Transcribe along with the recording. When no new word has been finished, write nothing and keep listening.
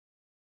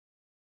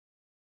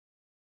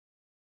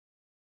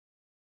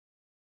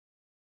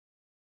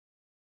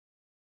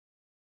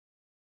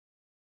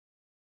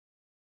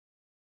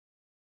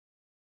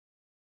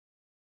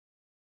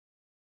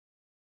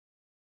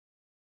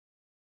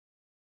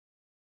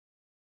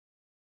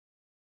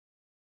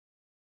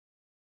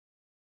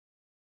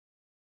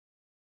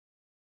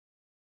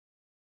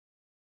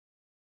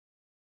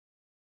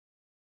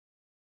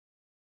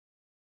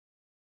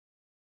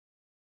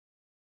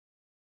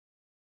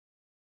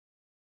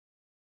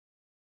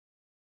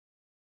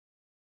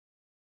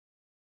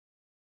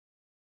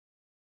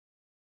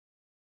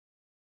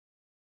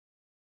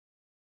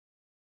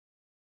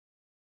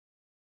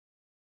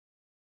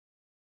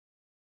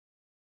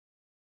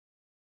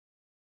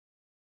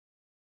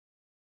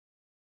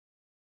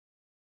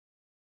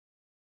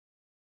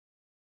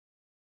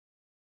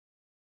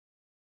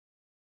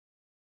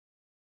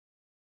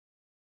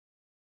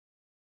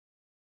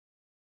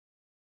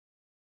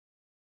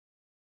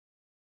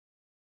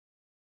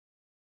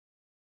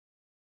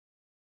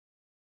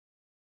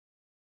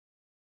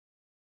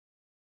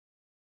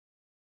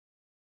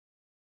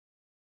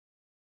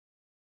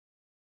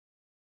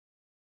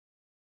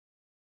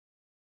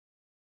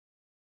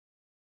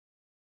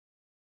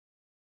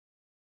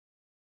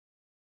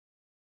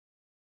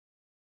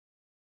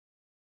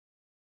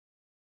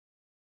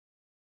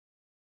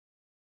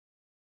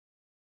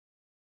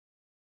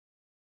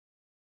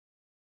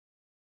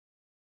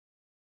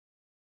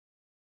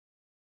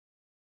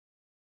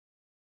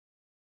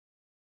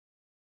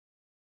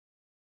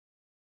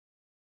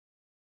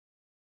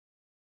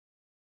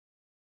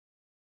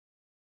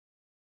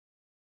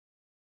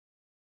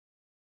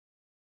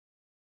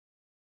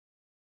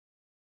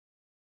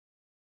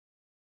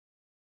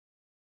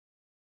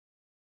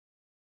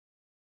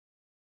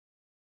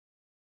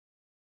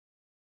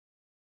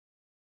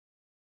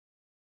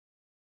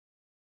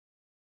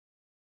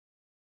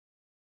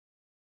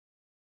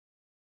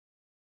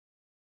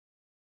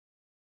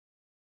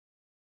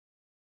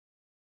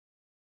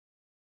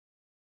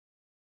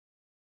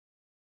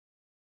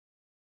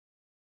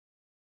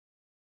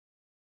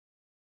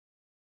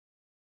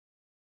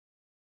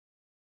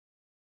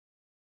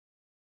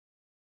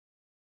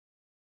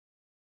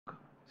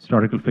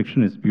Historical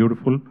fiction is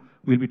beautiful.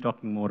 We'll be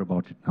talking more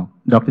about it now.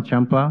 Dr.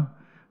 Champa,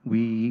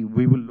 we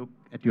will look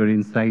at your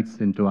insights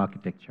into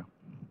architecture.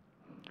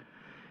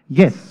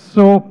 Yes,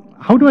 so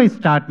how do I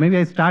start? Maybe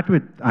I start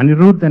with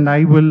Anirudh, and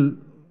I will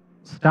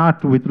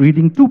start with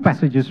reading two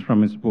passages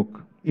from his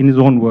book in his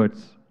own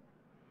words.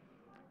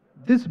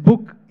 This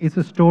book is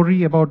a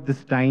story about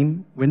this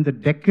time when the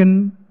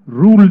Deccan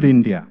ruled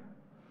India,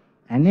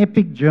 an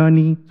epic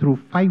journey through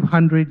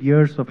 500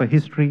 years of a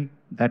history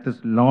that has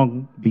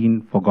long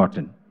been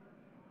forgotten.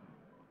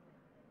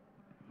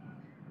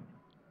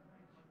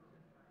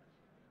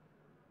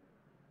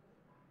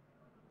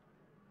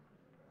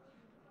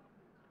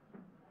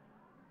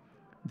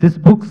 This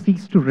book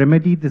seeks to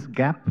remedy this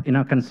gap in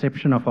our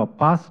conception of our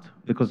past,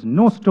 because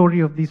no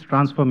story of these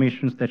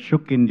transformations that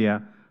shook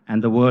India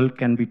and the world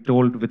can be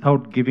told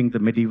without giving the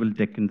medieval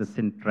Deccan the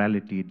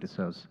centrality it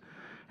deserves.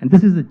 And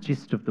this is the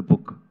gist of the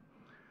book.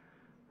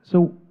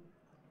 So,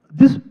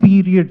 this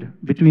period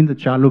between the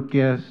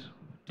Chalukyas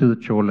to the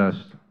Cholas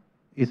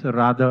is a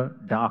rather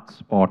dark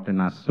spot in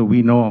us. So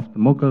we know of the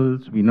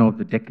Mughals, we know of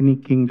the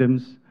Deccani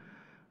kingdoms,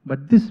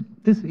 but this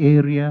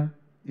area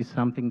is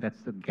something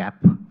that's the gap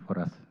for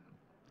us.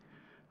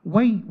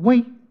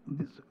 Why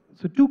this?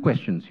 So two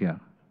questions here.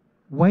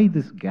 Why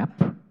this gap?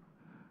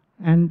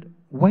 And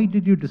why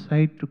did you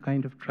decide to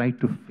kind of try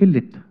to fill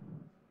it?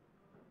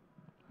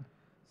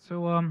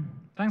 So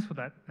thanks for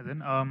that,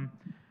 Nidhin.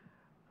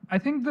 I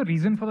think the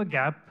reason for the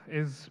gap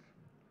is,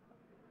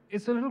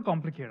 it's a little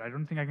complicated. I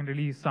don't think I can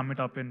really sum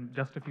it up in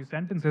just a few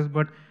sentences,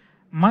 but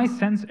my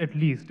sense at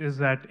least is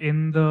that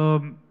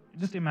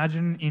just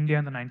imagine India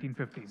in the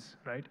 1950s,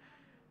 right?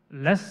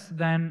 Less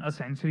than a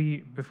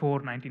century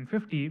before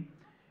 1950,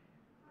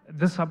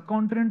 the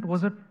subcontinent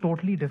was a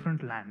totally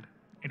different land.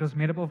 It was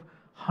made up of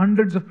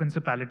hundreds of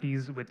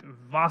principalities with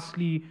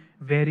vastly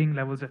varying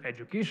levels of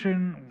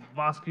education,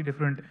 vastly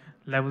different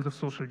levels of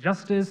social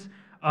justice,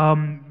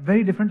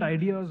 very different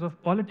ideas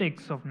of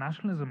politics, of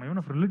nationalism, even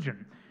of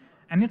religion.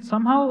 And yet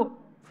somehow,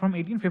 from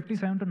 1857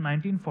 to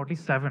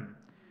 1947,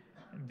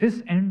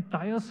 this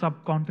entire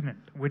subcontinent,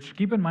 which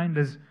keep in mind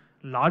is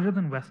larger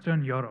than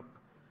Western Europe,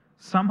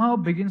 somehow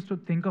begins to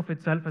think of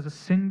itself as a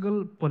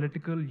single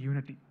political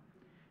unity.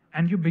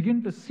 And you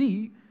begin to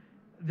see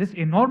this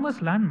enormous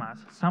landmass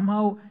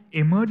somehow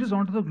emerges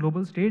onto the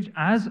global stage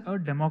as a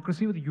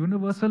democracy with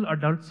universal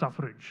adult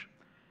suffrage.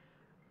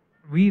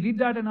 We read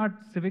that in our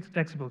civics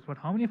textbooks, but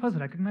how many of us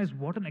recognize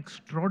what an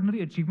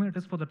extraordinary achievement it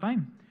is for the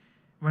time?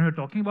 When we're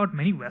talking about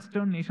many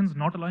Western nations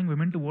not allowing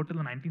women to vote till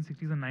the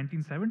 1960s and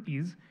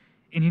 1970s,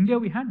 in India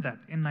we had that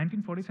in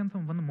 1947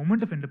 from the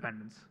moment of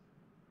independence.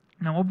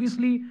 Now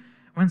obviously,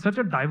 when such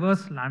a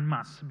diverse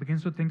landmass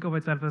begins to think of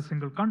itself as a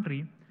single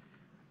country,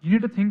 you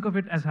need to think of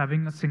it as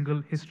having a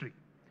single history.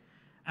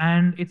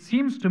 And it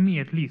seems to me,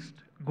 at least,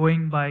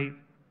 going by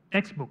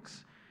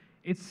textbooks,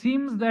 it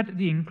seems that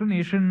the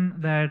inclination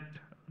that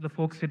the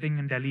folks sitting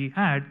in Delhi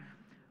had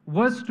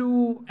was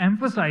to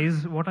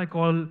emphasize what I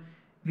call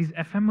these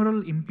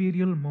ephemeral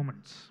imperial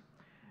moments,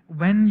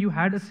 when you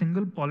had a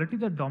single polity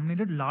that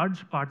dominated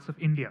large parts of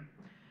India.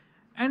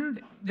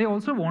 And they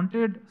also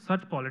wanted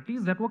such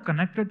polities that were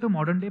connected to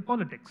modern day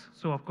politics.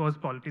 So of course,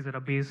 polities that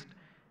are based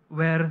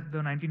where the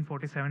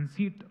 1947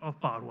 seat of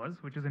power was,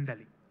 which is in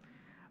Delhi.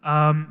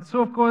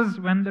 So of course,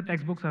 when the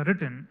textbooks are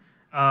written,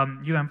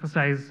 you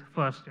emphasize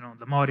first,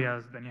 the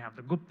Mauryas, then you have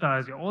the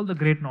Guptas, all the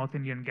great North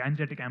Indian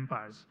Gangetic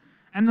empires,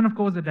 and then of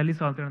course the Delhi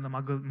Sultanate and the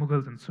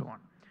Mughals and so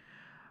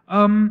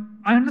on.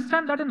 I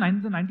understand that in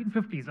the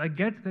 1950s, I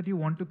get that you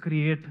want to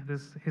create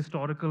this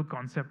historical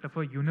concept of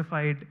a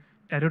unified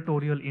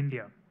territorial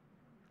India.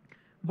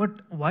 But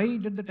why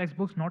did the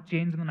textbooks not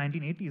change in the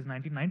 1980s,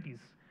 1990s?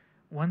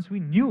 Once we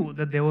knew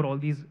that there were all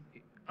these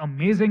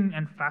amazing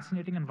and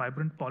fascinating and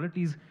vibrant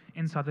polities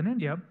in southern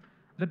India,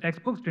 the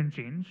textbooks didn't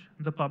change,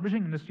 the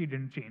publishing industry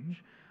didn't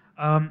change.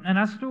 And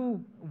as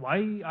to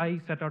why I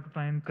set out to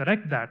try and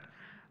correct that,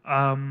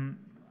 I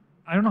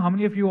don't know how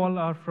many of you all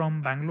are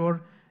from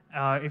Bangalore.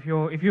 If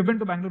you've been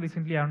to Bangalore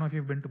recently, I don't know if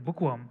you've been to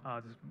Bookworm,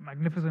 this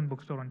magnificent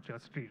bookstore on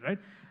Church Street, right?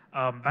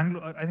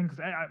 Bangalore, I think,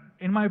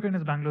 in my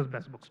opinion, is Bangalore's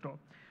best bookstore.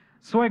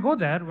 So I go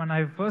there when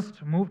I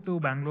first moved to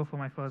Bangalore for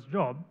my first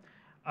job,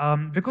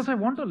 because I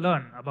want to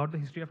learn about the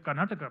history of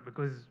Karnataka,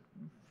 because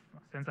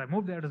since I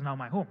moved there, it is now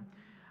my home.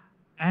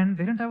 And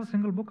they didn't have a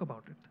single book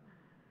about it.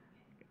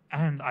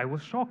 And I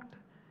was shocked.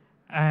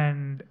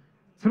 And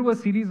through a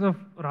series of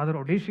rather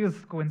audacious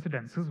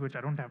coincidences, which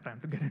I don't have time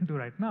to get into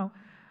right now,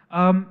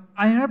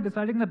 I ended up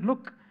deciding that,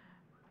 look,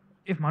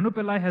 if Manu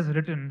Pillai has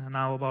written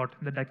now about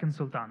the Deccan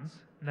Sultans,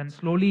 then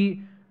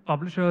slowly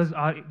publishers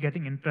are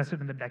getting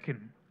interested in the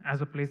Deccan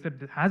as a place that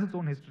has its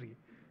own history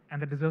and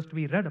that deserves to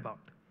be read about.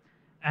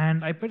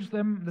 And I pitched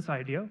them this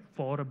idea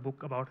for a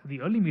book about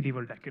the early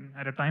medieval Deccan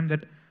at a time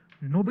that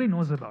nobody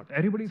knows about.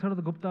 Everybody's heard of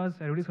the Guptas,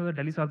 everybody's heard of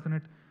the Delhi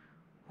Sultanate.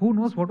 Who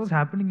knows what was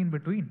happening in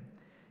between?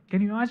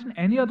 Can you imagine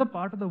any other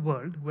part of the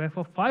world where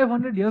for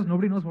 500 years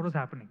nobody knows what was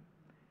happening?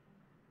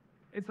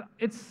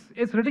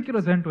 It's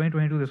ridiculous that in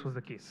 2022 this was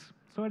the case.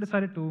 So I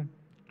decided to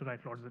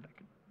write Lords of the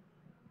Deccan.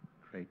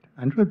 Right.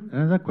 Anirudh,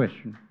 another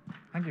question.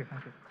 Thank you,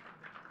 thank you.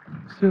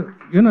 So,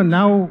 you know,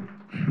 now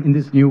in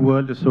this new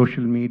world of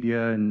social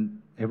media and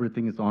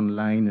everything is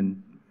online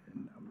and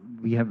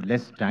we have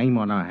less time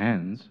on our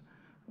hands,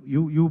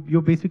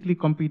 you're basically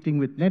competing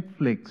with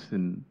Netflix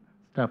and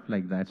stuff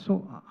like that.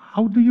 So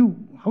how did you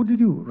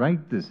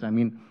write this? I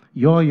mean,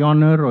 your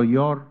genre or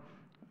your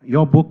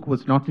book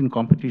was not in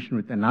competition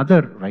with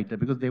another writer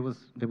because there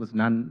was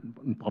none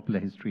in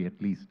popular history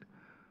at least.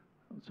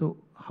 So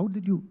how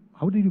did you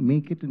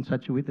make it in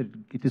such a way that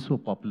it is so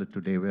popular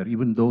today, where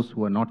even those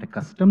who are not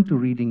accustomed to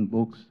reading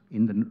books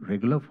in the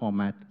regular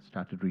format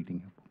started reading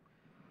your book?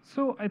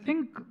 So I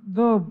think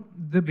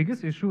the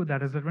biggest issue with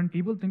that is that when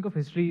people think of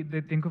history,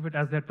 they think of it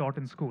as they're taught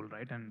in school,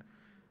 right? And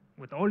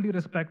with all due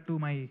respect to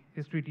my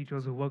history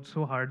teachers who worked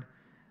so hard,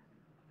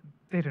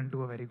 they didn't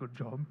do a very good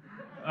job.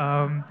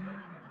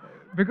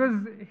 Because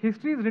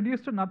history is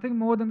reduced to nothing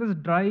more than this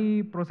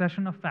dry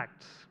procession of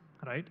facts,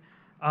 right?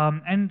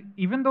 And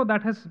even though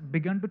that has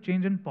begun to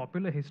change in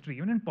popular history,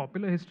 even in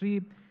popular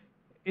history,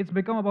 it's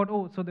become about,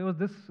 oh, so there was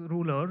this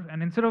ruler,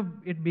 and instead of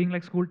it being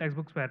like school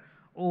textbooks where,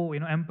 oh, you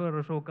know,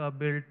 Emperor Ashoka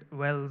built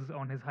wells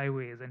on his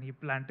highways and he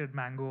planted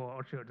mango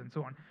orchards and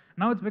so on.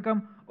 Now it's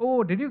become,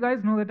 oh, did you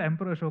guys know that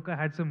Emperor Ashoka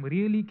had some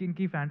really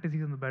kinky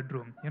fantasies in the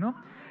bedroom, you know?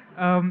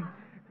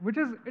 Which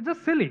is, it's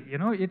just silly, you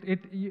know?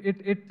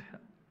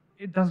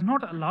 It does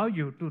not allow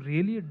you to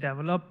really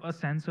develop a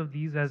sense of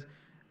these as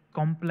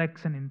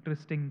complex and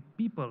interesting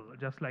people,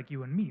 just like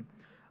you and me.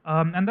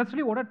 And that's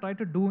really what I try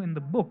to do in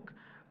the book.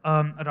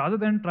 Rather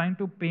than trying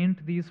to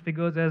paint these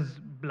figures as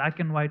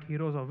black and white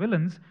heroes or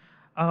villains,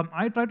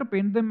 I try to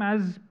paint them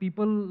as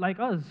people like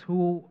us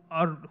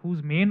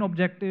whose main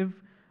objective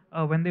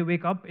when they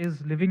wake up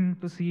is living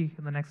to see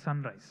the next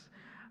sunrise,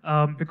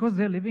 because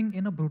they're living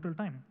in a brutal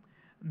time.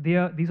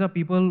 These are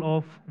people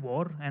of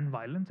war and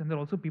violence, and they're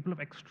also people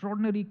of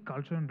extraordinary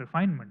culture and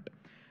refinement.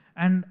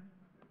 And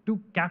to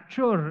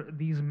capture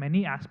these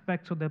many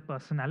aspects of their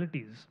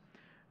personalities,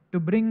 to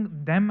bring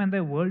them and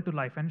their world to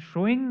life, and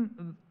showing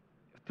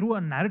through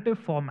a narrative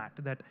format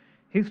that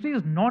history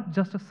is not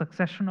just a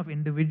succession of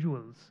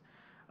individuals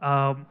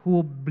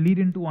who bleed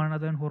into one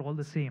another and who are all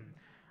the same,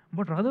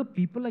 but rather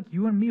people like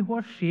you and me who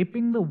are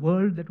shaping the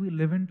world that we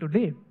live in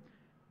today.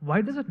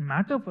 Why does it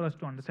matter for us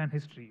to understand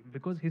history?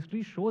 Because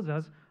history shows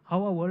us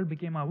how our world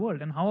became our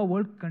world and how our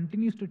world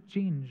continues to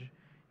change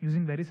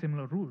using very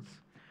similar rules.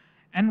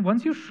 And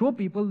once you show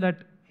people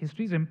that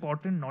history is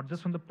important, not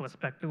just from the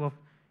perspective of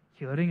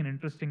hearing an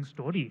interesting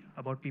story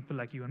about people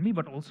like you and me,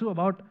 but also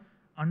about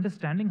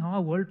understanding how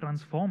our world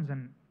transforms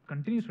and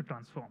continues to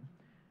transform,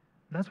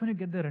 that's when you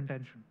get their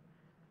attention.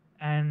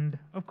 And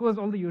of course,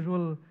 all the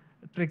usual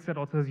tricks that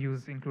authors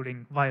use,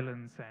 including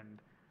violence and,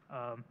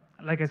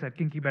 like I said,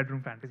 kinky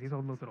bedroom fantasies,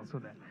 all those are also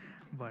there.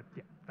 But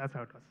yeah, that's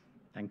how it was.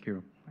 Thank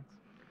you. Thanks.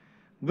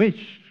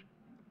 Wish,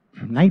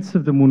 Nights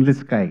of the Moonless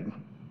Sky.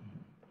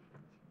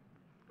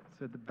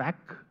 So the back,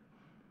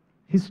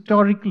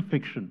 historical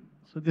fiction.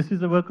 So this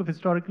is a work of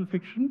historical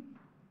fiction.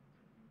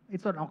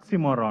 It's an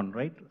oxymoron,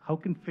 right? How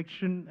can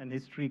fiction and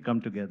history come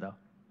together?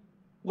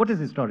 What is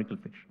historical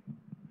fiction?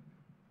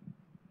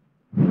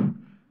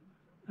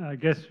 I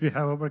guess we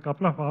have over a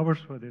couple of hours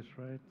for this,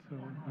 right? So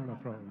not a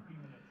problem.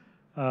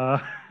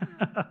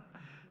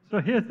 So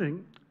here's the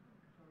thing.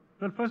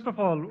 Well, first of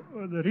all,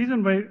 the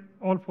reason why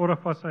all four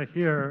of us are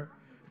here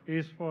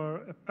is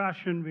for a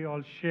passion we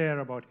all share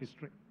about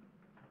history.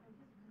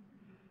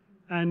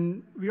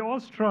 And we all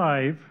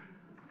strive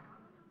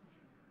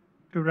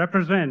to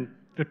represent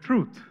the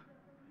truth.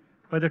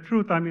 By the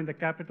truth, I mean the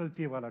capital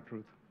T wala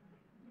truth.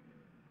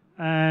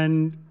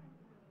 And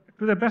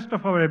to the best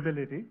of our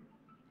ability,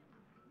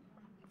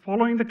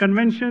 following the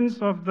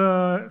conventions of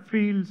the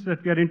fields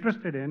that we are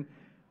interested in,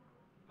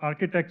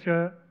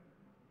 architecture,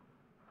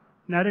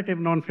 narrative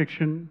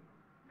nonfiction,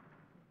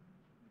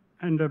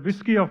 and the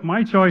whiskey of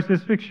my choice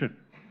is fiction.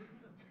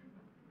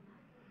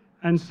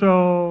 And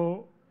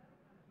so,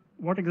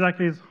 what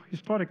exactly is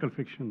historical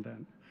fiction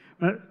then?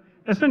 Well,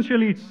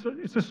 essentially,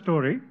 it's a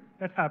story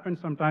that happened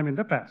sometime in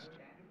the past.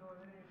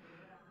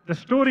 The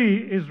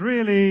story is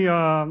really,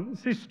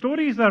 see,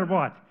 stories are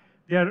what?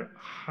 They're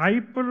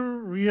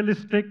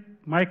hyper-realistic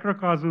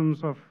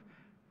microcosms of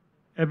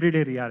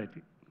everyday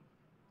reality,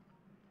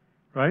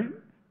 right?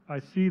 I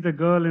see the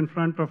girl in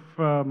front of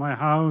my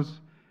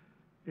house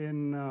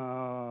in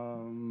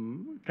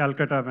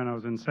Calcutta when I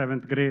was in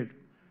 7th grade.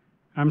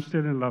 I'm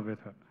still in love with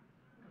her.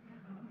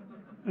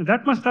 And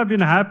that must have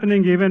been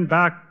happening even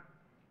back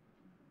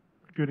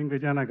during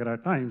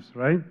Vijayanagara times,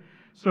 right?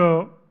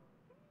 So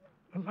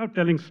I love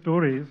telling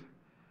stories.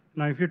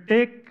 Now, if you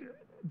take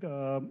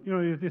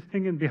this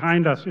thing in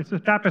behind us, it's a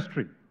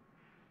tapestry.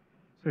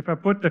 So if I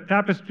put the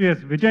tapestry as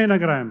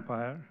Vijayanagara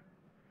Empire,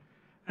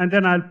 and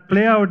then I'll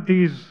play out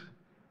these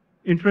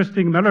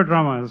interesting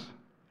melodramas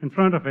in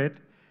front of it,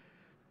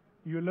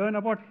 you learn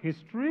about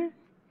history.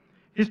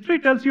 History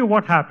tells you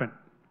what happened.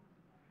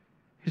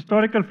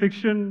 Historical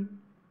fiction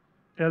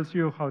tells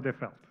you how they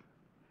felt.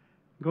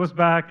 Goes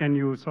back and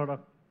you sort of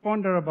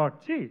ponder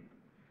about, gee,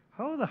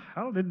 how the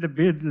hell did they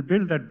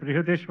build that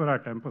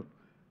Brihadeshwara temple?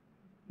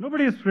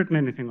 Nobody has written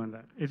anything on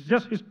that. It's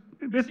just,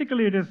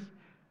 basically it is,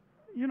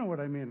 you know what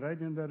I mean, right?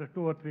 And there are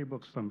 2 or 3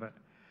 books somewhere.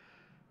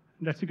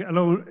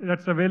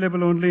 That's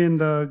available only in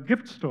the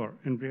gift store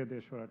in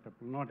Brihadeshwara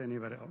Temple, not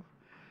anywhere else.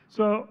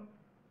 So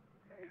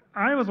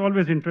I was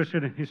always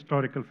interested in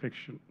historical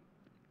fiction.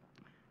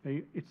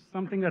 It's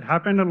something that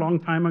happened a long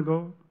time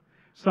ago.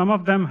 Some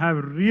of them have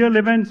real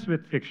events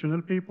with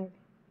fictional people.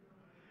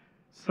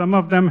 Some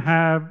of them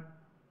have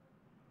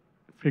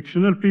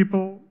fictional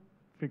people,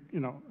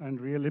 and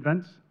real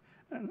events,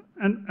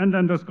 and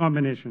then there's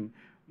combination.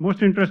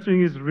 Most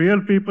interesting is real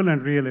people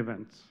and real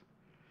events.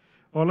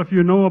 All of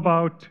you know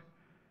about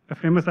a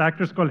famous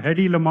actress called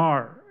Hedy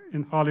Lamarr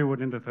in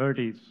Hollywood in the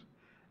 30s.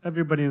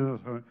 Everybody knows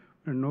her,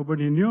 and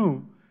nobody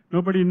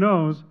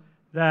knows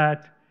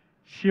that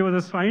she was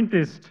a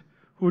scientist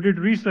who did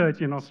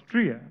research in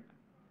Austria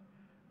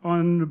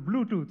on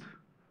Bluetooth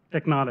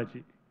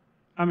technology.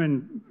 I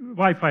mean,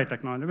 Wi-Fi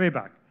technology, way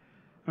back.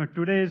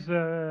 Today's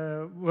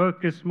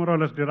work is more or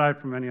less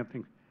derived from many of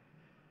things.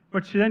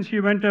 But then she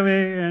went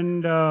away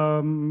and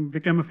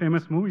became a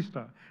famous movie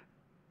star.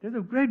 There's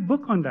a great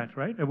book on that,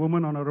 right? A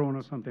Woman on Her Own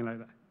or something like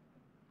that.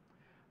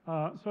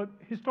 So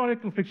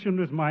historical fiction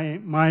is my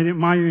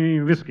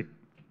whiskey.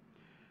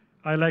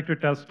 I like to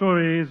tell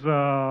stories,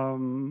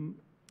 and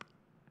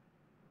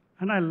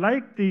I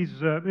like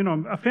these,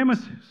 a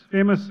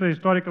famous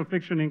historical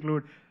fiction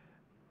include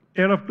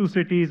Tale of Two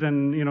Cities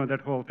and,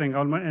 that whole thing.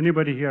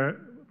 Anybody here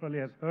probably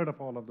has heard of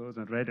all of those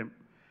and read them.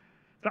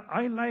 So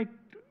I liked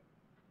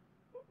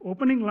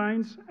opening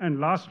lines and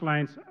last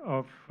lines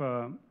of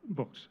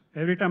books.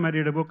 Every time I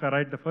read a book, I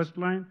write the first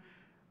line,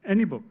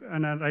 any book,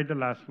 and I write the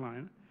last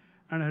line.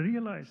 And I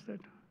realized that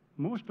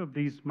most of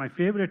these, my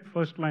favorite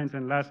first lines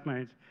and last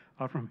lines,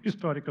 are from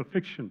historical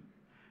fiction.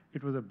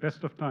 It was the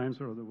best of times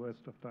or the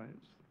worst of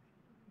times.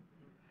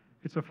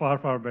 It's a far,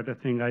 far better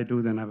thing I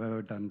do than I've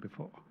ever done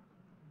before.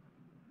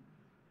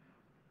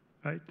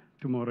 Right?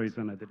 Tomorrow is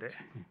another day.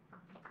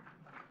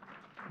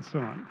 And so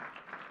on.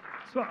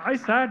 So I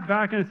sat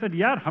back and said,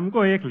 yaar,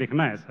 humko ek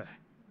likhna hai aisa hai.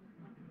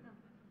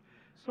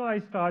 So I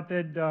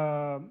started,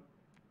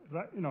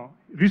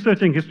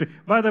 researching history.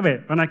 By the way,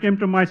 when I came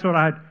to Mysore,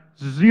 I had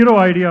zero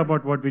idea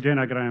about what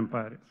Vijayanagara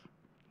Empire is.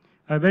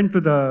 I went to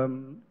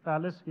the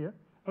palace here.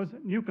 I was a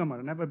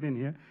newcomer, never been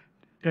here,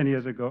 10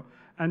 years ago.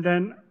 And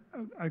then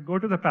I go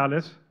to the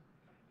palace,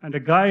 and the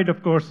guide,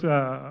 of course,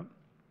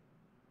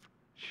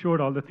 showed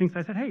all the things.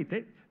 I said, hey,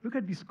 look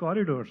at these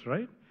corridors,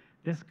 right?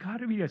 There's got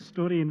to be a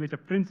story in which a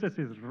princess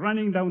is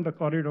running down the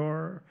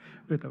corridor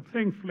with a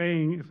thing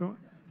flying. So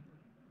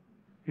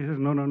he says,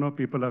 no,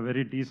 people are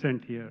very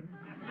decent here.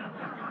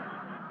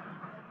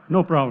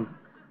 No problem.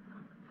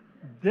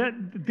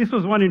 This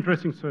was one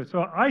interesting story.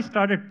 So I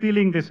started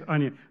peeling this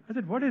onion. I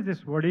said, what is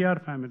this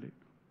Wadiyar family?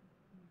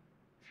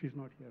 She's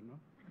not here,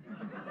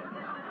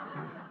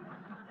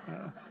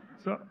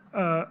 no?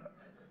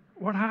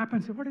 What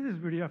happens? What is this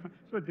Wadiyar family?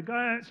 So the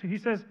guy, he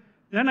says,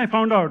 then I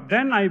found out.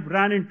 Then I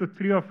ran into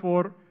 3 or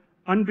 4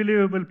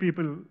 unbelievable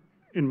people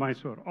in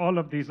Mysore. All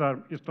of these are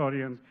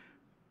historians,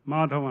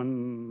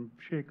 Madhavan,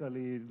 Sheikh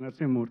Ali,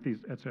 Narasimhamurthy,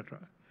 etc.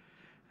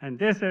 And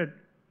they said,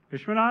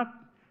 Vishwanath,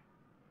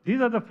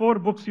 these are the 4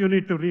 books you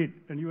need to read,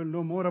 and you will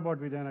know more about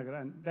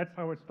Vijayanagara. And that's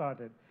how it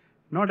started.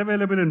 Not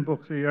available in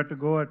books, so you have to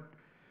go at.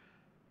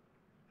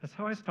 That's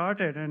how I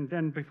started. And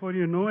then before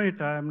you know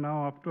it, I am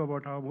now up to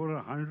about over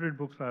 100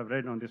 books I've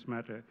read on this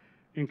matter,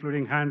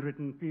 including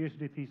handwritten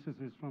PhD theses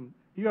from.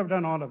 You have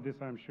done all of this,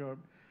 I'm sure.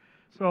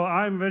 So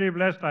I'm very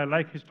blessed. I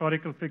like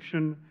historical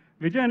fiction.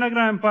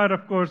 Vijayanagara Empire,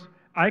 of course,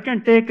 I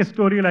can take a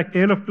story like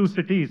Tale of Two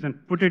Cities and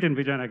put it in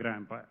Vijayanagara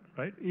Empire,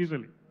 right?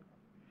 Easily.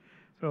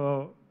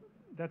 So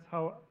that's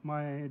how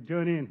my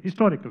journey in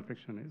historical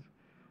fiction is.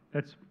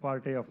 That's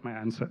part A of my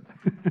answer.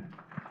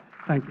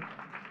 Thank you.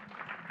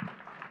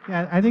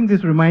 Yeah, I think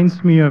this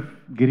reminds me of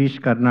Girish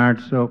Karnad.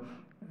 So,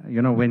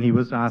 when he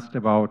was asked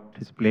about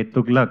his play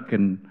Tughlaq,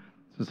 and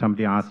so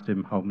somebody asked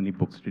him, how many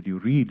books did you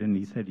read? And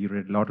he said he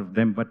read a lot of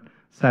them, but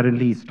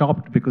suddenly he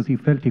stopped because he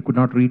felt he could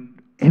not read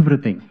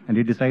everything. And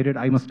he decided,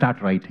 I must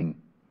start writing.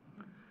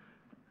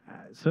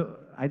 So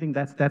I think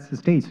that's the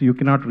stage. So you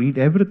cannot read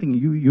everything.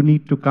 You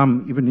need to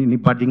come, even any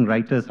budding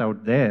writers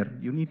out there,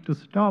 you need to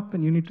stop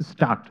and you need to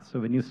start. So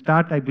when you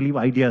start, I believe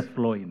ideas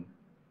flow in.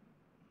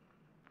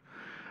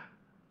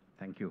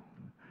 Thank you.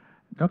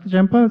 Dr.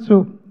 Champa,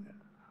 so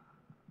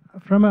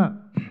from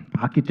an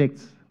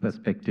architect's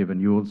perspective,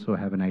 and you also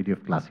have an idea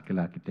of classical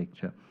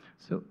architecture,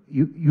 so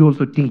you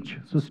also teach.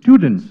 So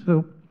students,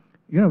 so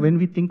when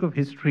we think of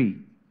history,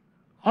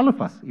 all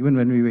of us, even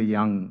when we were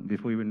young,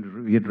 before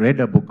even we had read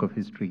a book of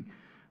history,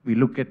 we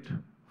look at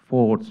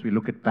forts, we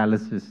look at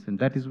palaces, and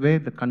that is where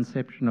the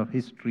conception of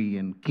history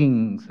and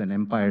kings and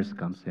empires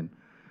comes in.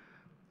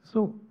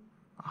 So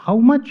how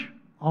much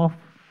of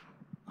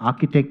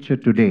architecture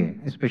today,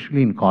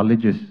 especially in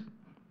colleges,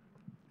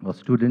 where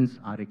students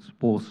are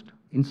exposed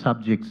in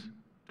subjects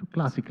to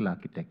classical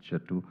architecture,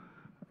 to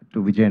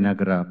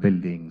Vijayanagara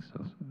buildings,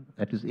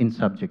 that is in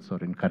subjects or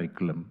in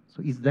curriculum.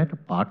 So is that a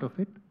part of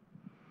it?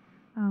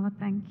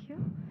 Thank you.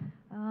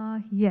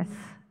 Yes,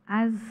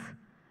 as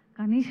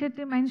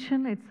Kanisetti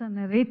mentioned it's a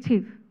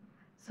narrative.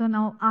 So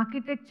now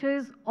architecture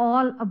is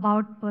all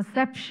about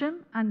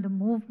perception and the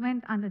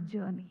movement and the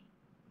journey.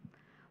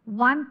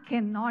 One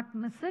cannot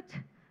miss it,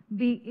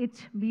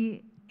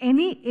 be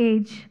any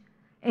age,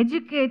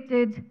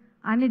 educated,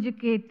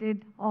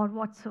 uneducated, or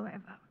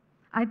whatsoever.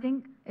 I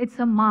think it's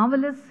a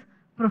marvelous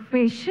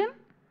profession,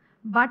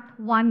 but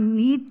one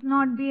need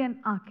not be an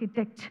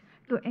architect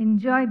to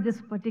enjoy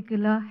this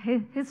particular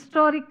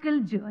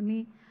historical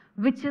journey,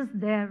 which is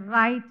there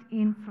right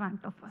in front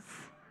of us.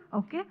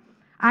 Okay?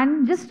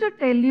 And just to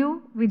tell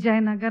you,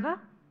 Vijayanagara,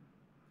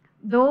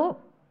 though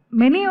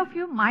many of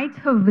you might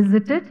have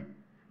visited,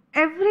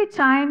 every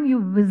time you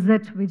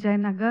visit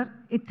Vijayanagar,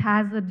 it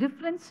has a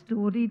different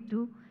story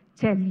to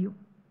tell you.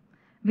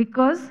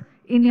 Because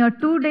in your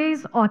 2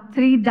 days or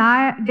 3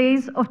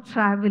 days of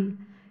travel,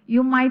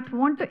 you might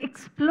want to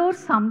explore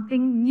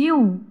something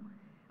new.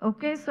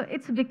 Okay, so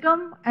it's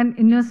become an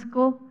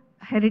UNESCO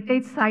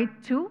heritage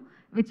site too,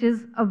 which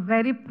is a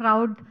very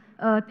proud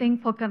thing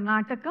for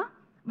Karnataka.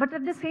 But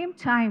at the same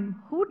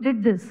time, who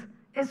did this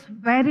is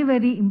very,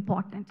 very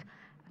important.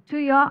 To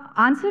your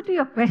answer to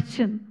your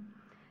question,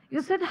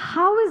 you said,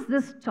 how is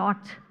this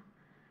taught?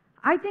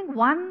 I think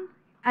one,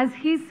 as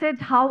he said,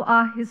 how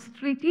our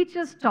history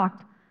teachers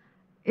taught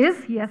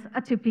is, yes,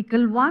 a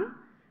typical one,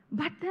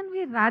 but then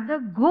we rather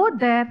go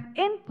there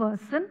in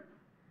person,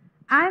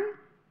 and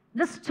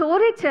the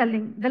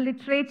storytelling, the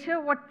literature,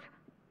 what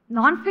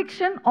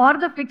non-fiction or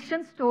the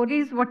fiction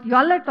stories, what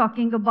y'all are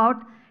talking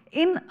about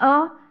in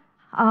a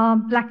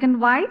black and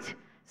white,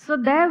 so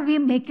there we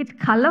make it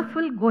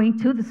colorful going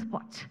to the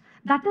spot.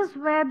 That is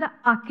where the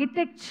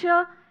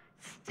architecture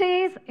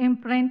stays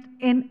imprint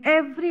in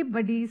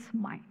everybody's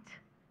mind.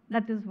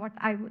 That is what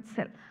I would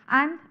say.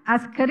 And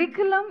as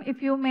curriculum,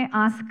 if you may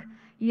ask,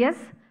 yes,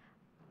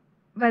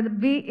 whether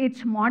be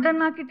it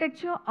modern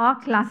architecture or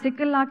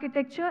classical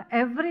architecture,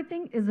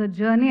 everything is a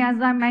journey,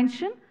 as I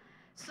mentioned.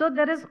 So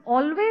there is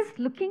always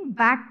looking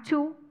back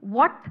to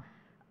what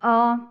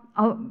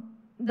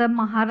the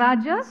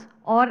Maharajas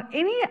or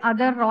any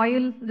other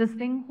royal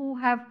listing who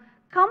have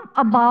come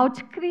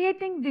about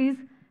creating these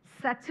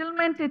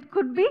settlement, it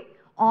could be,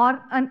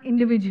 or an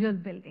individual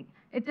building.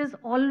 It is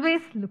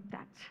always looked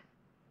at.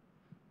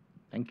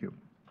 Thank you.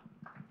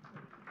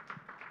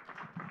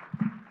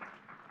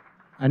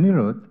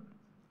 Anirudh,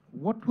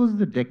 what was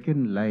the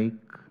Deccan like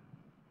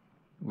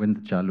when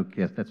the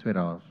Chalukyas, that's where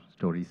our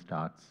story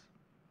starts,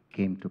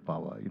 came to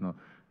power? You know,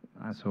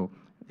 so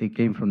they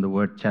came from the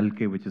word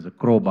chalke, which is a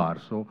crowbar.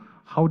 So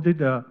how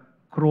did a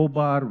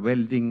crowbar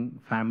welding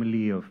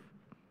family of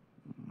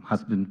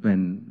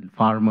husbandmen,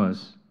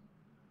 farmers,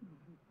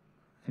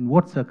 in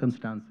what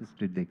circumstances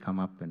did they come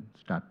up and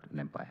start an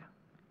empire?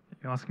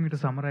 You're asking me to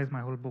summarize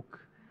my whole book,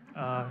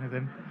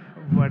 Nidhin.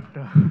 But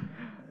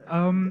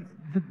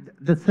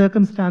the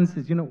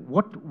circumstances, you know,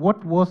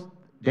 what was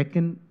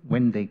Deccan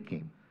when they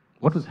came?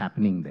 What was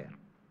happening there?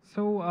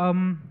 So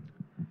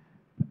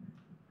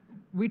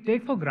we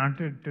take for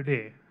granted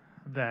today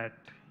that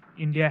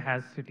India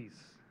has cities,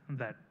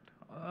 that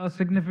a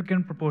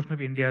significant proportion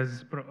of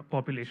India's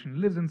population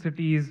lives in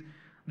cities,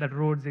 that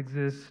roads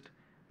exist,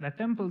 that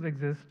temples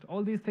exist.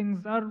 All these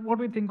things are what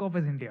we think of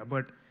as India.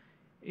 But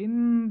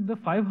in the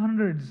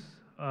 500s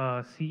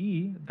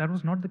CE, that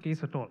was not the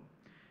case at all.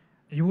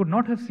 You would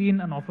not have seen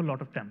an awful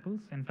lot of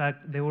temples. In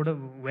fact, they would have,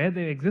 where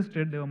they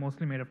existed, they were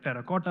mostly made of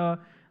terracotta.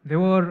 There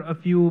were a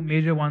few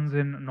major ones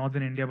in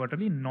northern India, but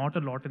really not a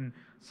lot in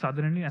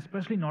southern India,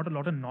 especially not a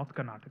lot in North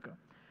Karnataka.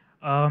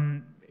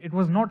 It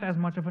was not as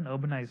much of an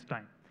urbanized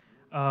time.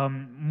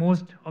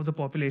 Most of the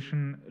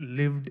population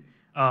lived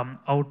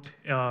out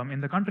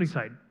in the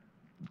countryside.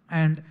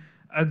 And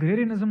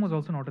agrarianism was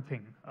also not a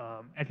thing,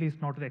 at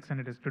least not to the extent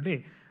it is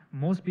today.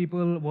 Most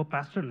people were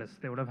pastoralists.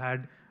 They would have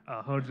had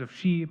herds of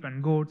sheep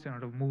and goats and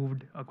would have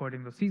moved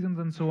according to seasons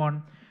and so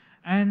on.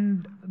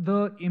 And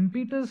the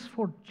impetus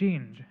for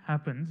change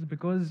happens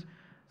because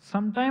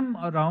sometime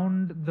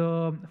around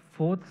the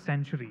 4th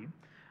century,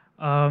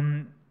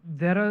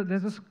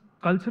 there's this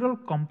cultural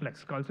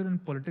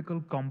and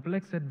political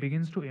complex that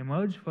begins to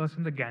emerge first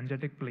in the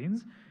Gangetic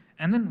Plains,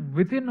 and then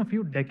within a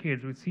few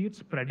decades we see it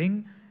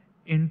spreading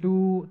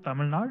into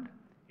Tamil Nadu,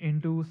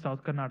 into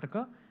South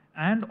Karnataka,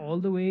 and all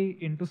the way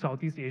into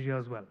Southeast Asia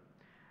as well.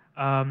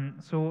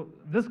 So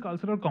this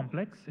cultural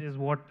complex is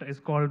what is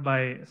called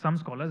by some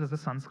scholars as the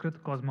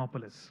Sanskrit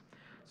cosmopolis.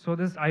 So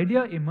this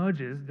idea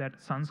emerges that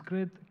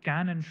Sanskrit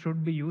can and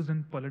should be used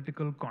in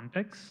political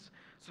contexts.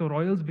 So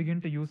royals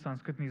begin to use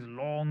Sanskrit in these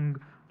long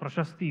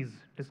prashastis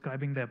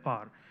describing their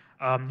power.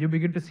 You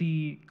begin to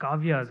see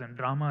kavyas and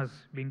dramas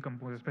being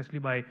composed, especially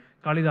by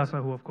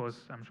Kalidasa, who of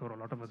course I'm sure a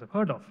lot of us have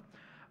heard of.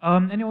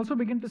 And you also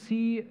begin to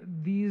see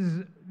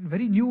these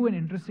very new and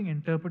interesting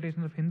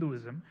interpretations of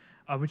Hinduism,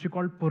 which you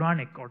call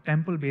Puranic or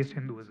temple-based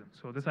Hinduism.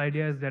 So this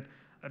idea is that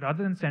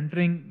rather than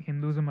centering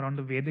Hinduism around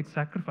the Vedic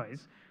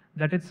sacrifice,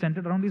 that it's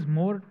centered around these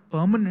more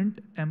permanent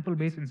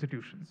temple-based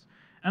institutions.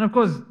 And of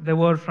course, there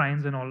were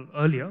shrines and all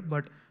earlier,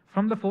 but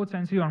from the 4th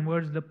century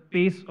onwards, the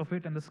pace of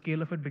it and the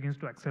scale of it begins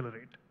to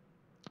accelerate.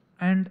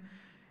 And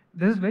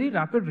there's very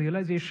rapid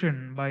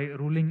realization by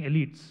ruling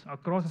elites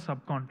across the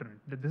subcontinent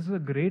that this is a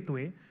great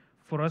way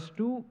for us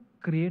to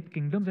create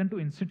kingdoms and to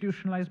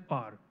institutionalize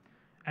power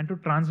and to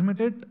transmit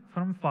it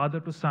from father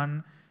to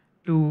son,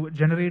 to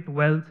generate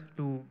wealth,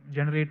 to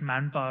generate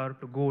manpower,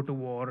 to go to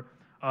war,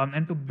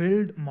 and to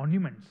build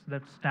monuments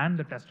that stand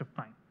the test of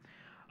time.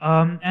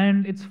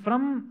 And it's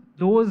from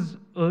those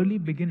early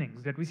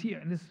beginnings that we see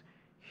this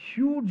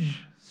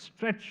huge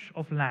stretch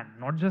of land,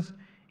 not just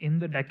in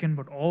the Deccan,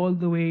 but all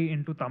the way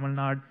into Tamil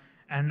Nadu.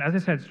 And as I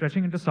said,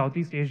 stretching into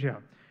Southeast Asia,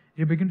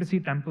 you begin to see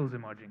temples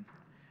emerging.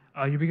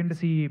 You begin to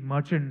see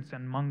merchants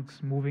and monks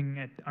moving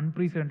at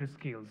unprecedented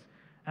scales.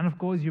 And of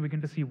course, you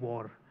begin to see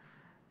war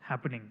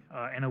happening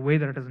in a way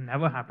that it has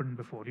never happened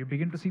before. You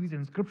begin to see these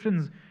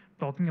inscriptions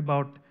talking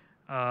about,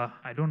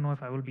 I don't know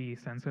if I will be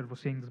censored for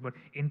saying this, but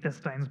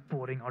intestines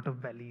pouring out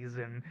of bellies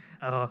and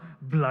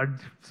blood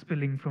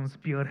spilling from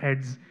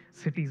spearheads,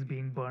 cities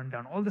being burned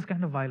down, all this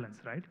kind of violence,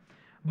 right?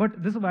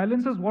 But this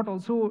violence is what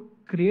also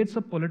creates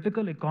a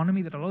political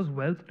economy that allows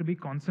wealth to be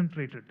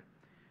concentrated,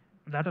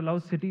 that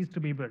allows cities to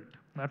be built,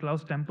 that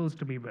allows temples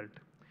to be built.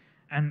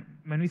 And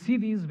when we see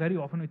these, very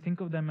often we think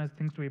of them as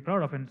things to be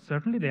proud of, and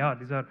certainly they are.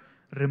 These are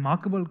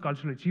remarkable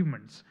cultural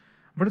achievements.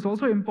 But it's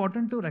also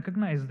important to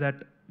recognize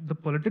that the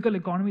political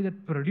economy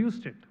that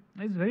produced it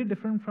is very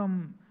different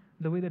from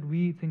the way that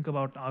we think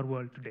about our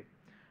world today.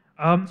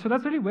 So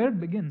that's really where it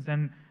begins,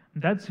 and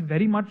that's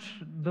very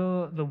much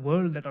the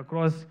world that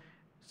across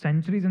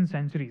centuries and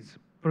centuries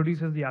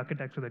produces the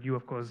architecture that you,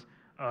 of course,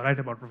 write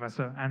about,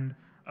 Professor, and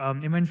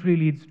eventually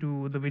leads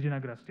to the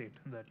Vijayanagara state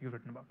that you've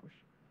written about, Vish.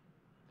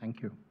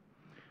 Thank you.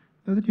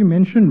 Now that you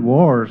mentioned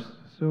wars,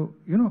 so,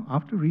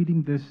 after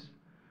reading this,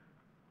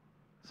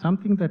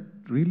 something that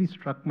really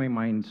struck my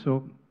mind,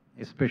 so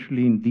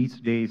especially in these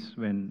days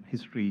when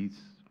history is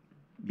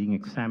being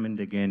examined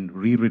again,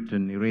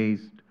 rewritten,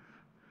 erased,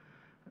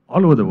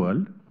 all over the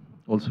world,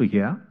 also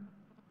here,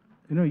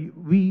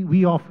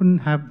 we often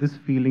have this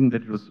feeling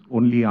that it was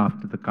only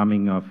after the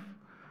coming of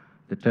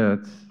the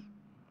Turks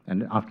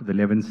and after the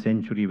 11th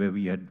century where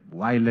we had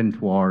violent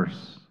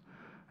wars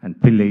and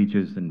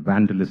pillages and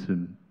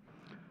vandalism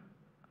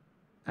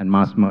and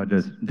mass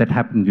murders that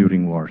happened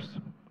during wars.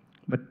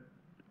 But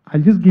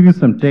I'll just give you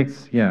some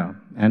texts here.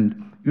 And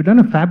you've done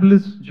a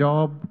fabulous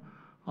job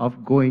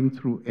of going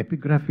through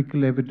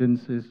epigraphical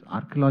evidences,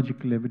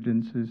 archaeological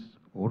evidences,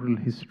 oral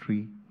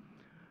history,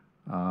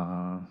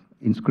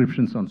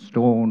 inscriptions on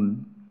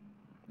stone,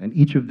 and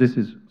each of this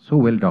is so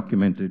well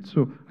documented.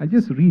 So I'll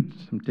just read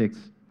some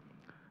texts.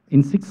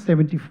 In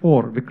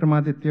 674,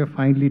 Vikramaditya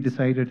finally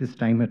decided his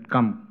time had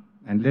come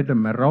and led a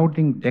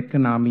marauding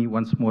Deccan army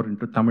once more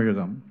into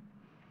Tamilagam.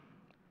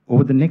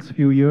 Over the next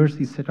few years,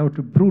 he set out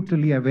to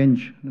brutally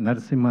avenge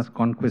Narasimha's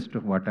conquest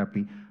of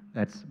Vatapi,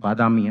 that's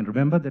Badami. And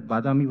remember that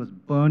Badami was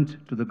burnt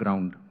to the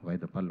ground by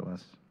the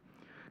Pallavas,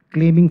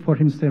 claiming for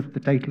himself the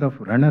title of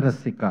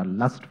Ranarasika,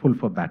 lustful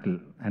for battle,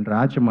 and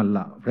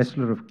Rajamalla,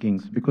 wrestler of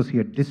kings, because he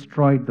had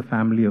destroyed the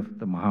family of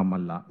the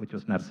Mahamalla, which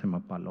was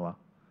Narasimha Pallava.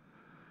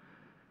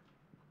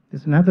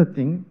 There's another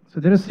thing. So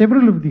there are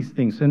several of these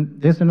things. And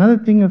there's another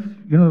thing of,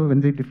 when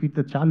they defeat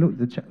the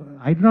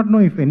I do not know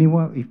if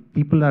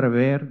people are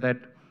aware that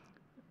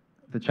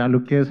the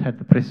Chalukyas had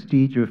the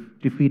prestige of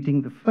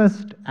defeating the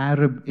first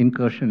Arab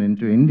incursion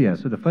into India.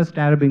 So the first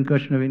Arab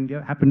incursion of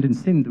India happened in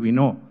Sindh, we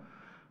know.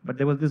 But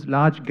there was this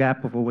large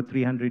gap of over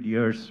 300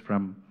 years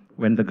from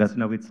when the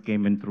Ghaznavids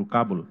came in through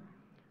Kabul.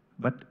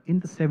 But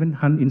in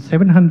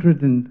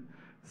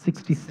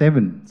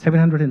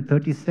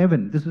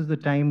 737, this was the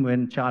time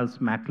when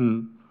Charles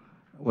Martel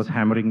was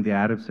hammering the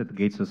Arabs at the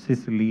gates of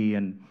Sicily,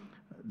 and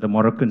the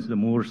Moroccans, the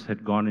Moors,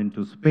 had gone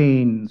into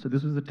Spain. So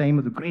this was the time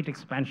of the great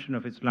expansion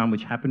of Islam,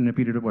 which happened in a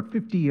period of about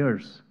 50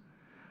 years.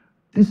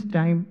 This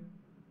time,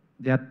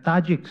 there are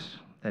Tajiks,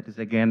 that is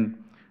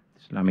again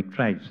Islamic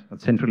tribes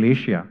of Central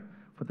Asia.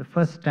 For the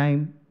first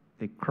time,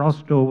 they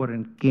crossed over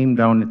and came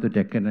down into the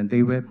Deccan, and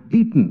they were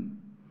beaten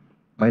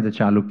by the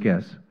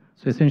Chalukyas.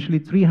 So essentially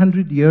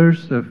 300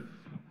 years of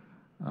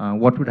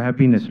what would have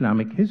been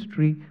Islamic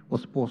history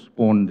was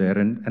postponed there.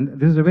 And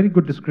this is a very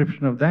good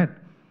description of that.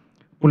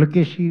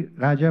 Pulakeshi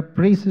Raja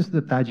praises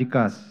the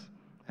Tajikas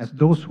as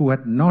those who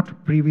had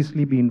not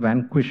previously been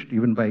vanquished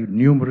even by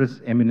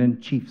numerous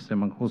eminent chiefs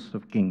among hosts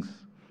of kings.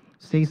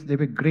 Says they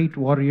were great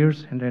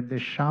warriors and had their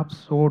sharp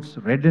swords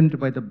reddened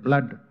by the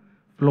blood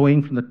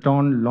flowing from the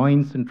torn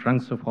loins and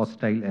trunks of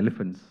hostile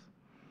elephants.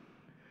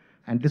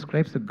 And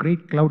describes a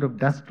great cloud of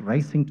dust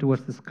rising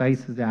towards the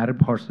skies as the Arab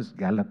horses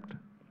galloped.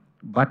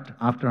 But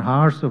after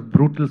hours of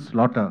brutal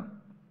slaughter,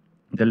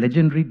 the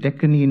legendary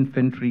Deccani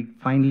infantry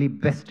finally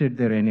bested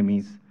their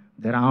enemies,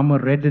 their armor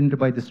reddened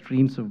by the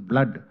streams of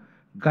blood,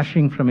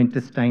 gushing from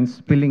intestines,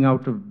 spilling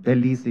out of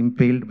bellies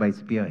impaled by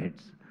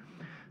spearheads.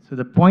 So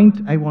the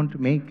point I want to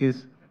make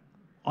is,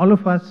 all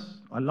of us,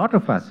 a lot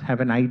of us, have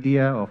an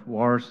idea of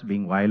wars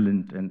being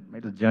violent, and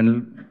it was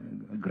General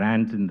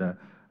Grant in the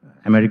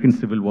American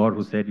Civil War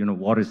who said,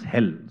 war is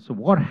hell. So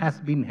war has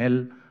been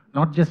hell,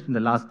 not just in the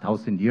last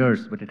 1,000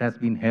 years, but it has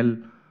been hell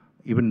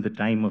even in the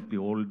time of the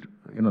old,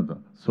 the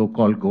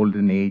so-called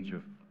golden age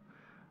of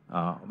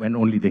when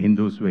only the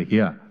Hindus were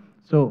here.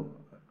 So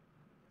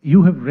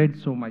you have read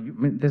so much.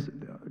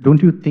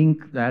 Don't you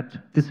think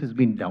that this has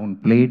been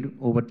downplayed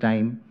over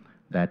time,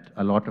 that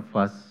a lot of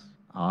us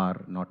are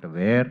not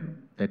aware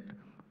that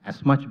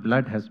as much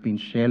blood has been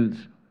spilled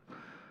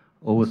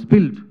over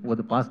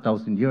the past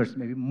 1,000 years,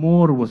 maybe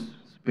more was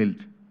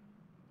spilled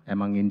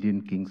among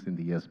Indian kings in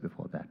the years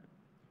before that?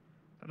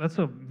 That's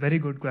a very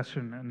good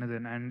question,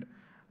 Nidhin, and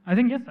I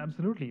think yes,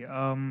 absolutely.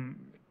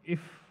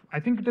 I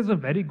think it is a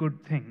very good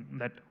thing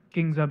that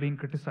kings are being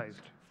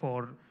criticized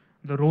for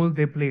the role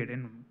they played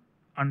in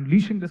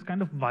unleashing this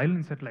kind of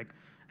violence and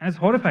it's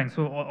horrifying.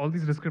 So all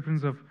these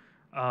descriptions of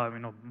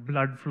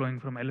blood flowing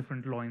from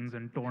elephant loins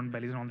and torn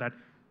bellies and all that,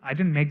 I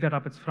didn't make that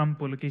up. It's from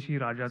Pulakeshi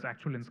Raja's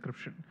actual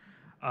inscription.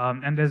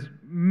 And there's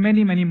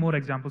many, many more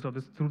examples of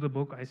this through the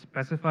book. I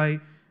specify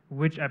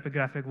which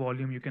epigraphic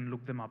volume, you can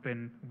look them up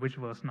in, which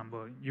verse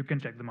number, you can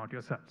check them out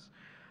yourselves.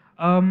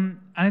 And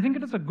I think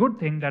it is a good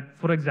thing that,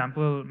 for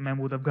example,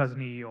 Mahmud of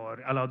Ghazni or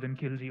Alauddin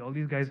Khilji, all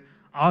these guys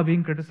are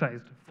being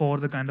criticized for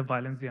the kind of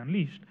violence they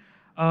unleashed.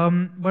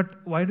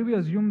 But why do we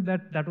assume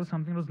that that was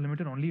something that was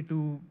limited only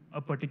to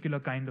a particular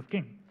kind of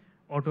king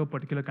or to a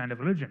particular kind of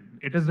religion?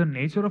 It is the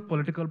nature of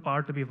political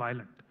power to be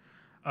violent.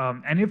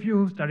 And if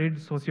you studied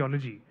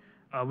sociology,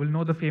 will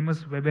know the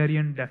famous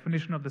Weberian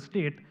definition of the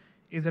state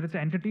is that it's an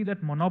entity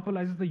that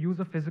monopolizes the use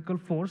of physical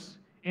force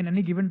in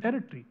any given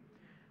territory.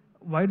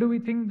 Why do we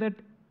think that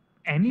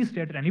any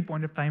state at any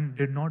point of time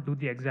did not do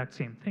the exact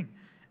same thing?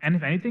 And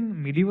if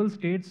anything, medieval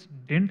states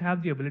didn't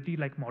have the ability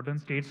like modern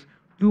states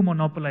to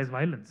monopolize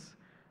violence.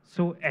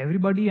 So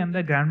everybody and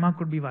their grandma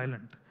could be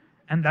violent.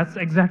 And that's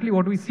exactly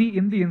what we see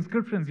in the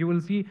inscriptions. You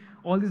will see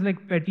all these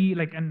petty,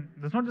 and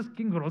there's not just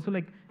kings, but also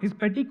these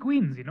petty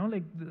queens,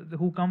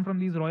 who come from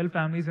these royal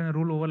families and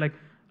rule over like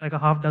a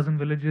half dozen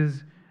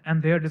villages.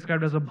 And they are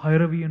described as a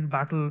Bhairavi in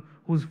battle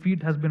whose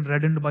feet has been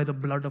reddened by the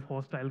blood of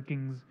hostile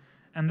kings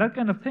and that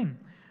kind of thing.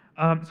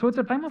 So it's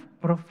a time of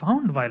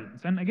profound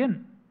violence. And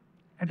again,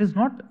 it is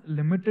not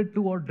limited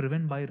to or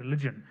driven by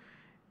religion.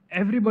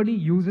 Everybody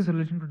uses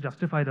religion to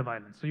justify the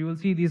violence. So you will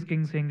see these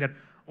kings saying that,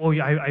 oh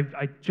yeah,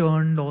 I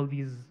churned all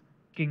these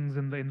kings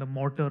in the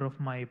mortar of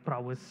my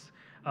prowess,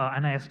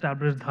 and I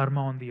established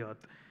dharma on the earth.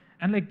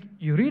 And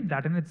you read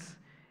that, and it's,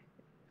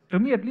 to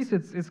me at least,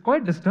 it's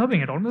quite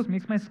disturbing. It almost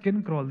makes my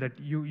skin crawl that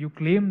you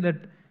claim that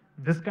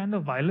this kind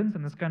of violence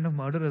and this kind of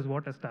murder is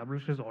what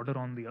establishes order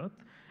on the earth.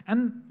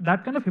 And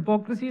that kind of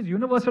hypocrisy is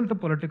universal to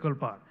political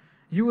power.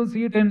 You will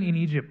see it in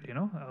Egypt,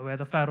 where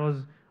the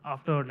pharaohs,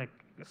 after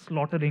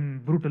slaughtering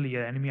brutally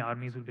enemy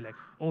armies, will be like,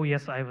 oh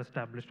yes, I have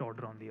established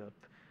order on the earth.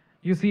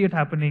 You see it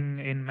happening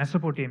in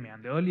Mesopotamia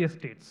and the earliest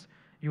states.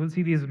 You will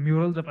see these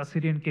murals of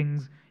Assyrian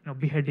kings,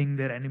 beheading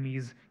their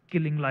enemies,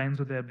 killing lions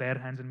with their bare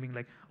hands and being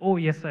like, oh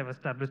yes, I've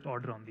established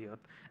order on the earth.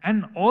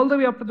 And all the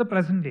way up to the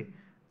present day,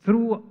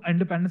 through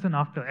independence and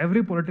after,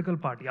 every political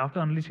party,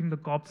 after unleashing the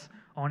cops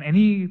on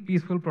any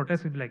peaceful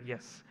protest, will be like,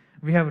 yes,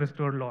 we have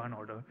restored law and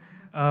order.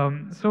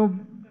 So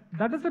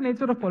that is the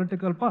nature of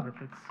political power.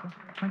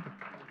 Thank you.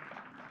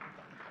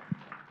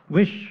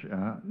 Vish,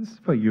 this is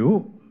for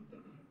you.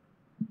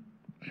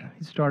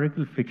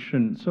 Historical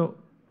fiction. So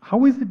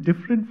how is it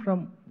different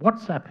from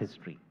WhatsApp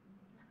history?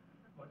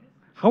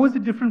 How is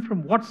it different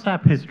from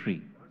WhatsApp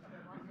history?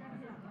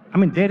 I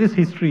mean, there is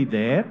history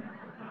there,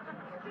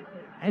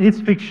 and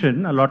it's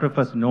fiction. A lot of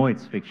us know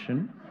it's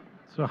fiction.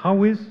 So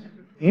how is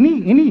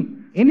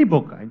any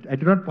book? I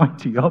do not point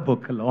to your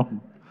book alone.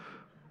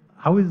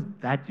 How is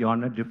that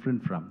genre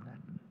different from that?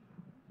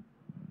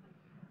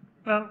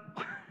 Well,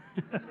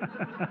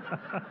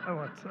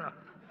 what's up?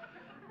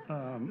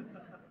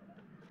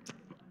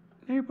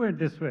 Let me put it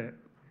this way.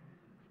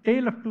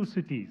 Tale of Two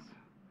Cities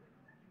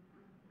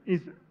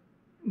is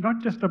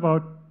not just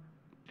about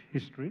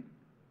history.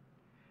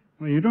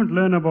 I mean, you don't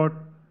learn about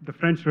the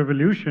French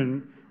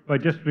Revolution by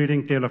just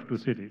reading Tale of Two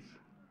Cities.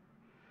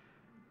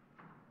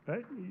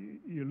 Right?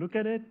 You look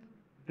at it,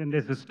 then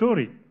there's a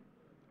story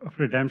of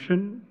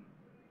redemption,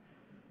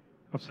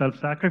 of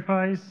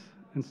self-sacrifice,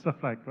 and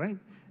stuff right?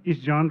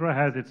 Each genre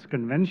has its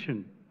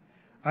convention.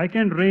 I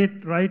can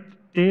write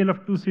Tale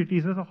of Two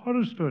Cities as a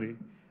horror story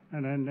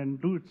and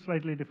do it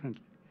slightly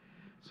differently.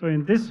 So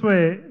in this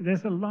way,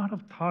 there's a lot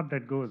of thought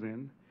that goes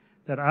in,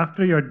 that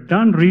after you're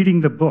done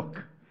reading the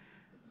book,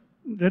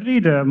 the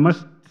reader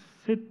must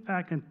sit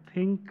back and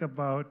think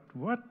about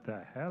what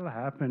the hell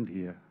happened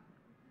here,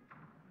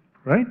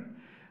 right?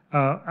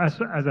 As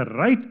a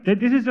writer,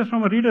 this is just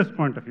from a reader's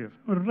point of view,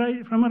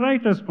 from a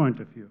writer's point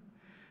of view.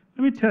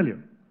 Let me tell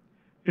you,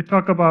 you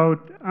talk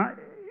about,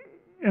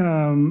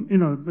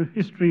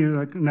 history,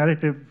 like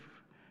narrative,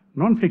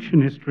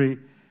 non-fiction history.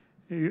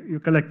 You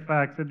collect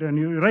facts and then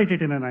you write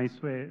it in a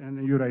nice way,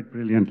 and you write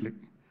brilliantly.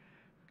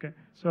 Okay,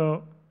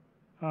 so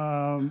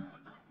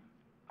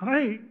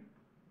I,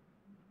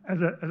 as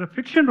a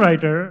fiction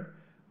writer,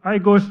 I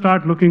go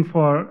start looking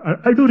for.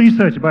 I do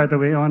research, by the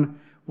way, on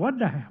what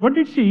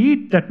did she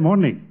eat that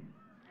morning,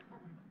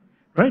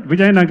 right?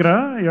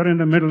 Vijayanagara, you're in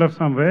the middle of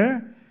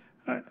somewhere,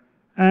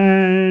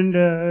 and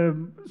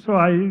so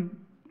I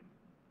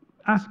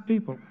ask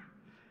people,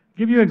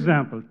 give you an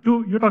example.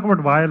 You talk about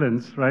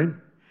violence, right?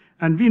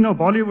 And we know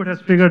Bollywood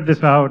has figured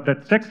this out,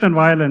 that sex and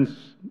violence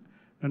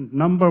are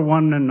number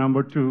one and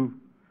number two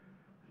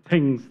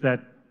things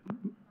that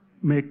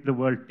make the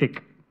world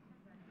tick,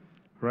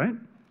 right?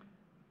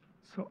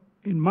 So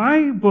in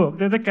my book,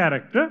 there's a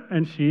character,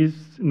 and she's,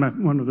 in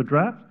one of the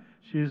drafts,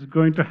 she's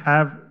going to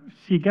have,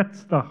 she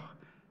gets the,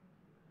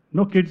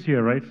 no kids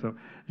here, right? So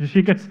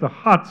she gets the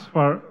hots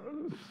for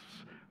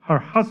her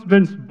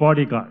husband's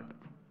bodyguard.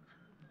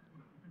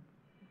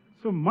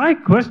 So my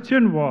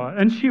question was,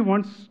 and she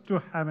wants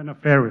to have an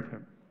affair with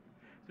him.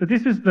 So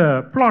this is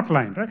the plot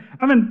line, right?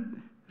 I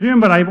mean,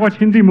 remember, I watch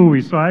Hindi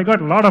movies, so I got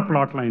a lot of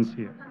plot lines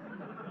here.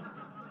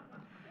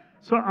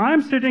 So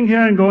I'm sitting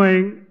here and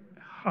going,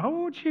 how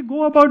would she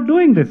go about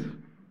doing this?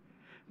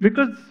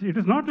 Because it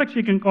is not like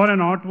she can call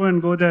an auto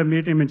and go there,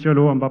 meet him in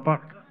Chalowamba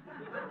Park.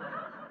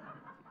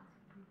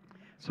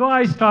 So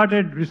I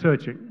started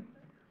researching.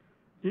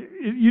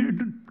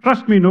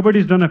 Trust me,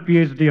 nobody's done a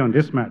PhD on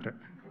this matter.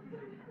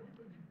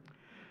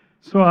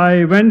 So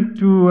I went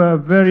to a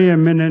very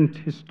eminent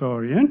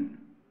historian,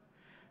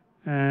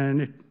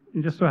 and it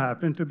just so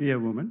happened to be a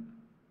woman,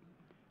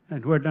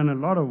 and who had done a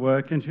lot of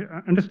work, and she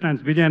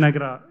understands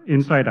Vijayanagara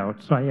inside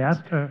out. So I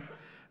asked her,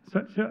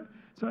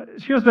 so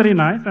she was very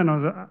nice, and I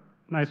was a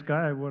nice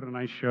guy, I wore a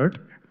nice shirt.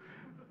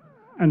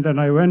 And then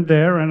I went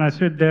there, and I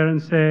sit there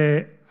and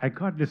say, I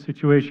got this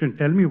situation,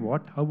 tell me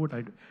what, how would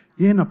I do?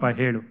 Yenappa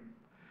hedu.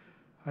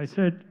 I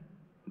said,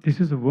 this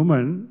is a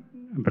woman,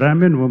 a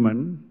Brahmin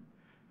woman,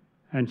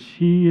 and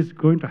she is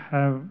going to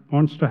have,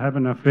 wants to have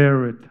an affair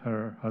with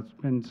her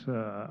husband's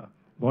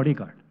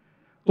bodyguard,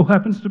 who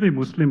happens to be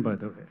Muslim, by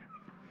the way.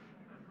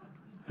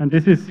 And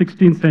this is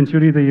 16th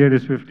century, the year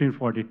is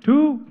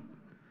 1542.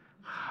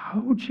 How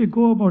would she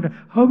go about it?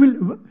 How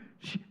will,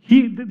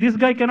 this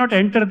guy cannot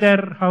enter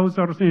their house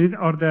or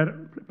their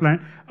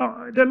plant. There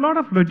are a lot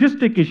of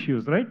logistic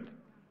issues, right?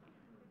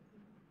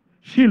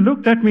 She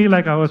looked at me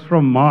like I was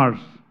from Mars.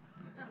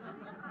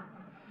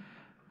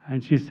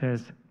 And she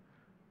says,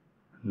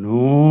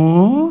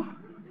 no,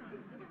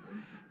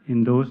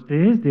 in those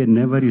days, they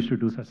never used to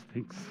do such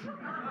things.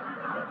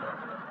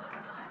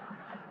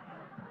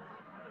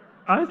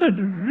 I said,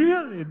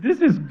 really?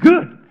 This is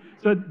good.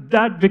 So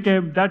that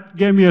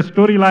gave me a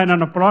storyline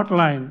and a plot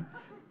line.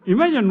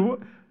 Imagine,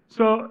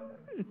 so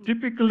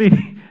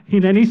typically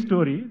in any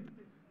story,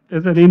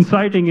 there's an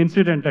inciting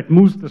incident that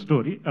moves the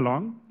story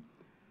along.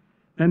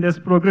 Then there's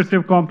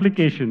progressive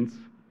complications.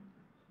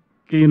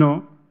 You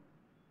know,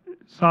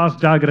 saas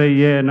jaag rahi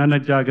hai,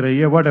 nanad jaag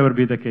rahi hai, whatever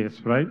be the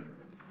case, right?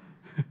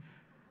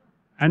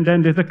 And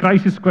then there's a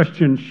crisis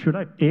question, should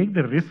I take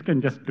the risk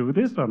and just do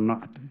this or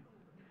not?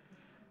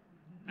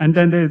 And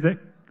then there's a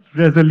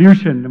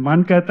resolution,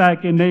 man kehta hai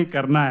ki nahi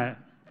karna hai,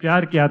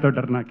 pyar kiya to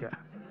darna kya?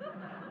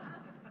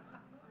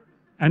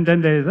 And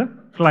then there is a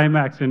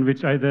climax in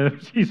which either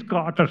she's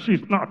caught or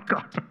she's not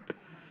caught.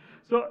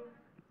 So,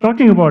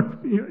 talking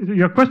about,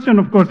 your question,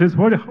 of course, is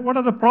what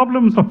are the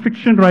problems of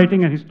fiction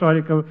writing and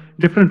historical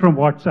different from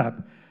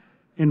WhatsApp?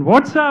 In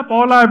WhatsApp,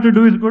 all I have to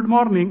do is good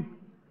morning.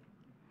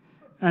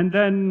 And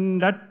then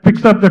that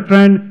picks up the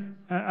trend.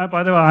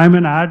 By the way, I'm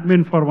an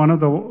admin for one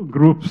of the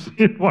groups,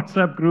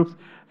 WhatsApp groups,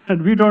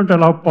 and we don't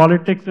allow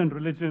politics and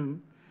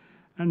religion,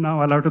 and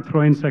now allow to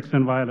throw in sex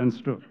and violence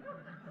too.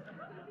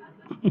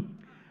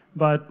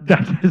 But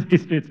that is,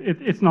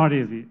 it's not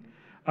easy.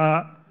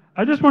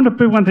 I just want to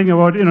pick one thing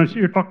about,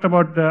 you talked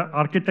about the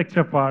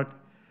architecture part.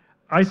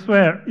 I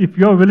swear, if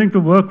you're willing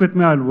to work with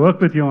me, I'll work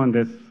with you on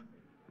this.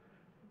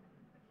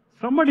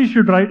 Somebody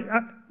should write,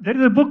 there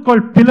is a book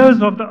called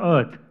Pillars of the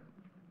Earth.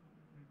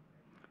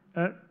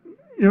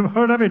 You've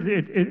heard of it.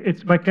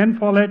 It's by Ken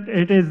Follett.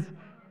 It is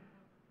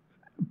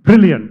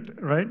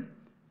brilliant, right?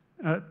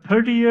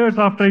 30 years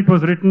after it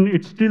was written,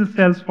 it still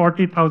sells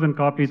 40,000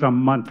 copies a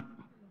month.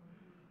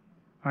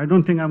 I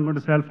don't think I'm going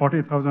to sell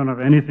 40,000 of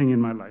anything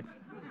in my life.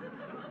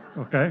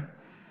 Okay?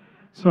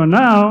 So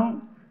now,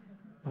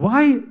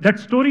 why? That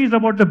story is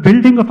about the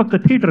building of a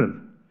cathedral.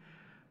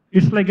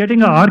 It's like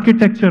getting an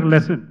architecture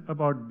lesson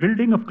about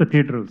building of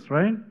cathedrals,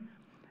 right?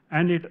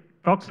 And it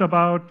talks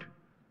about,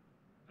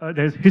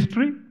 there's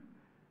history,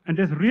 and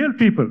there's real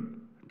people.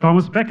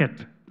 Thomas Becket.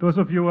 Those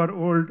of you who are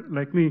old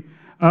like me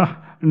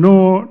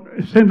know,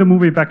 seen the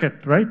movie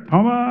Becket, right?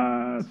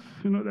 Thomas,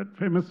 that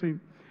famous scene.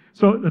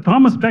 So the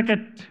Thomas Becket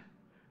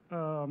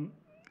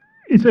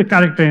is a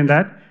character in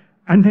that,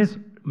 and there's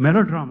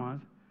melodramas.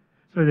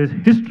 So there's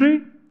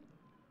history,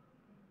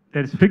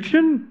 there's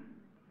fiction,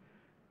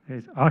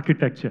 there's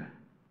architecture.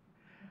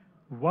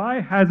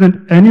 Why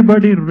hasn't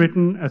anybody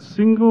written a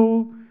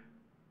single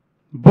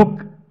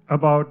book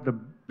about the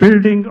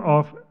building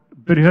of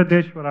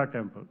Brihadeshwara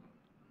temple?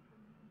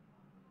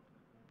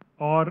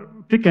 Or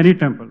pick any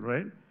temple,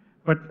 right?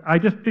 But I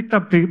just picked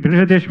up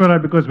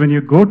Brihadeshwara because when you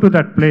go to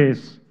that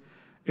place,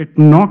 it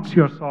knocks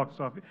your socks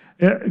off.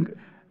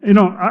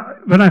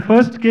 When I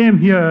first came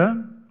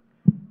here,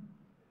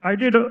 I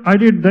did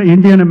the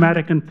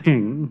Indian-American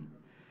thing,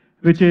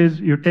 which is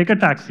you take a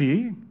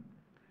taxi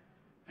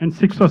and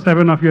 6 or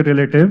 7 of your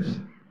relatives,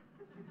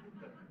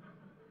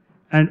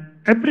 and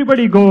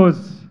everybody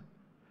goes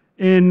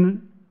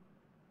in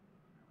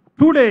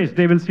 2 days,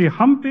 they will see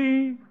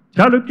Hampi,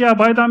 Chalukya,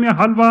 Baidamya,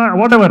 Halwa,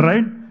 whatever,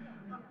 right?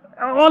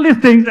 All these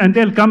things, and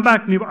they'll come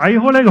back.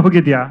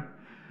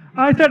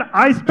 I said,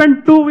 I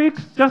spent 2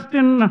 weeks just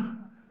in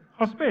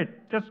hospital,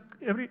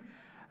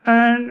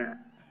 and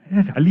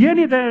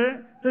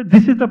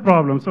this is the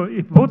problem. So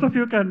if both of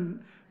you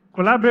can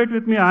collaborate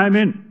with me, I'm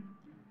in.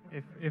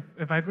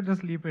 If I could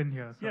just leap in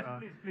here. So, Yes,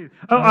 please.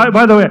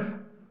 By the way,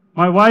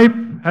 my wife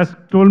has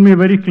told me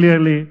very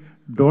clearly,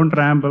 don't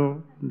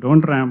ramble,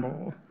 don't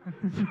ramble.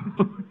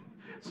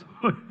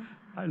 so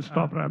I'll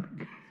stop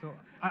rambling. So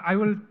I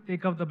will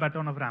take up the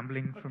baton of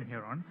rambling from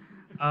here on.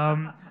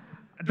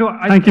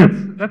 Thank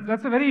you.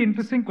 That's a very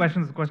interesting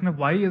question. It's the question of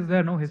why is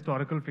there no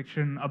historical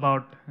fiction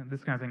about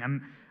this kind of thing?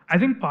 And I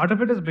think part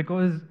of it is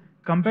because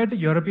compared to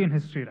European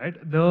history, right,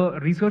 the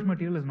research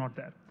material is not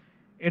there.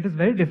 It is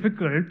very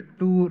difficult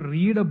to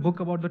read a book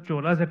about the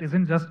Cholas that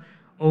isn't just,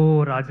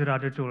 oh,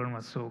 Rajaraja Cholan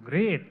was so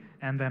great,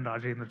 and then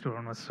Rajendra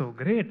Cholan was so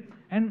great.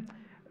 And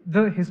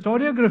the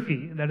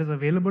historiography that is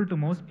available to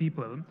most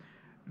people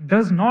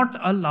does not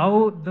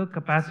allow the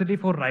capacity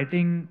for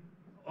writing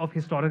of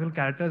historical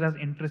characters as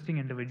interesting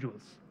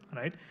individuals,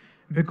 right?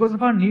 Because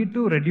of our need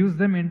to reduce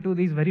them into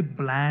these very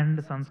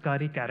bland,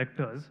 sanskari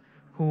characters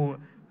who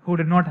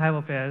did not have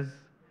affairs,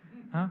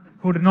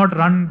 who did not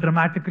run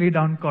dramatically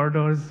down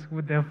corridors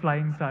with their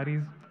flying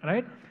saris,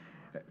 right?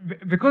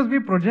 Because we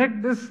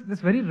project this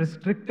very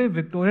restrictive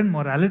Victorian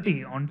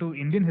morality onto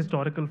Indian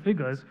historical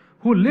figures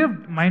who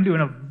lived, mind you,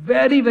 in a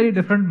very, very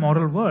different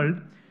moral world,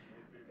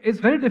 it's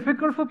very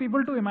difficult for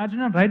people to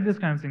imagine and write this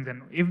kind of things.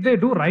 And if they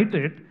do write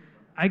it,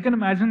 I can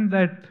imagine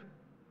that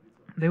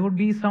there would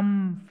be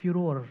some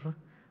furor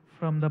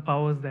from the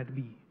powers that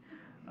be.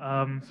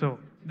 So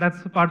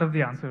that's part of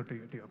the answer to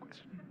your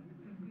question.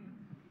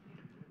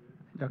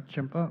 Dr.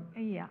 Champa?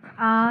 Yeah,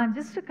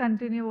 just to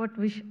continue what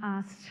Vish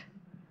asked.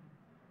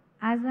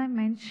 As I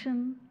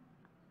mentioned,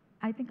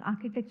 I think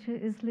architecture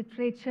is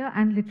literature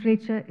and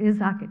literature is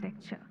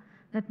architecture.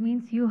 That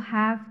means you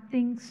have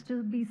things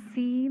to be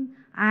seen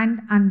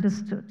and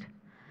understood.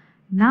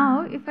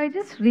 Now, if I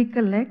just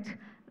recollect,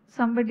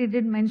 somebody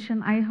did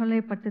mention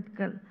Aihole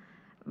Pattitkal.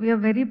 We are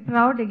very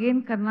proud,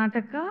 again,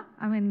 Karnataka,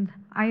 I mean,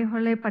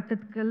 Aihole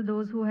Pattitkal,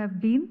 those who have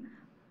been.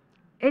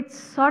 It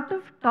sort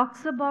of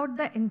talks about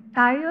the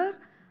entire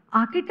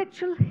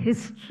architectural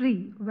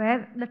history,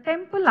 where the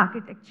temple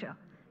architecture,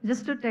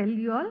 just to tell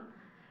you all,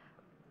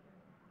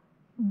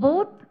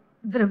 both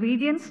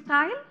Dravidian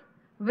style,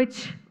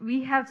 which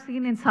we have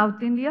seen in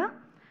South India,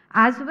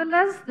 as well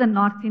as the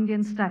North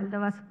Indian style,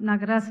 the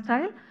Nagara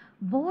style,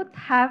 both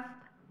have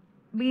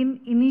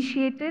been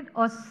initiated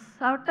or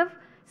sort of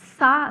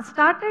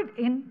started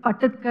in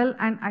Pattitkal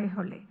and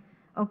Aihole.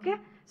 Okay?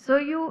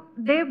 So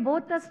they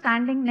both are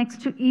standing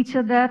next to each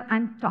other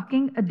and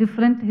talking a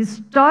different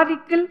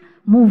historical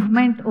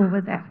movement over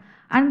there.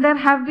 And there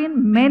have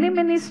been many,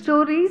 many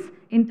stories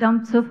in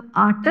terms of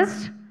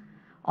artists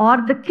or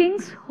the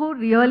kings who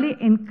really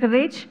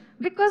encouraged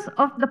because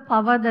of the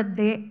power that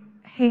they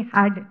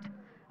had it.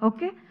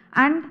 Okay?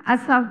 And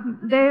as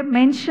they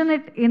mention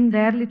it in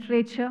their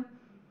literature,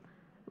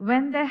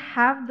 when they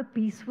have the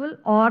peaceful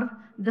or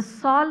the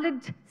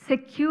solid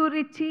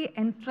security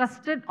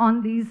entrusted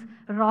on these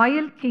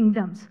royal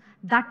kingdoms,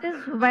 that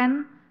is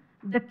when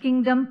the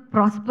kingdom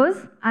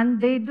prospers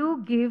and they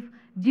do give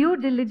due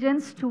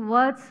diligence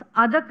towards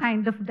other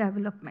kind of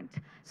development.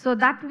 So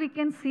that we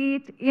can see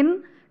it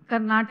in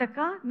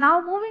Karnataka.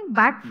 Now moving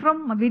back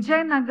from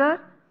Vijayanagar,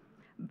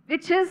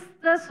 which is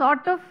the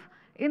sort of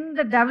in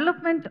the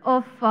development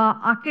of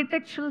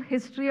architectural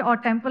history or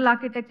temple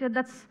architecture,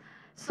 that's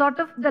sort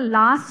of the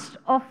last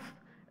of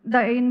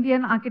the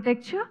Indian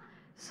architecture.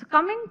 So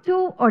coming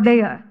to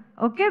Odear,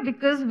 okay,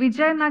 because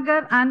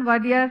Vijayanagar and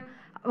Wadiyar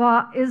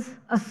is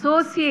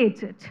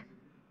associated.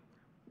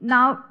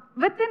 Now,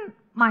 within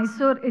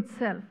Mysore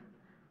itself,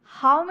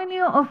 how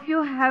many of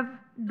you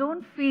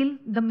don't feel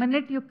the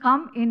minute you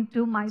come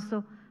into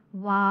Mysore,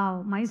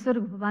 wow, Mysore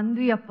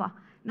bandvi appa,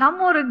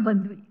 nammorige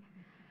bandvi.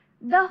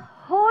 The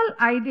whole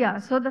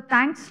idea, so the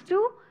thanks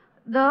to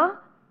the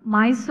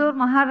Mysore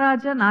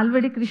Maharaja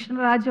Nalvadi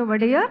Krishnaraja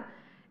Wadiyar,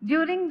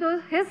 during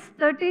his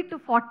 30 to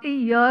 40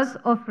 years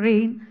of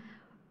reign.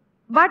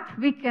 But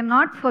we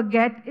cannot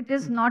forget, it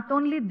is not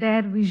only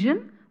their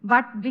vision,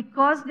 but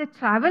because they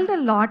traveled a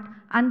lot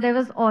and there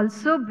was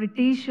also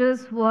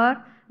Britishers who were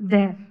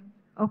there.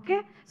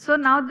 Okay? So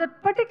now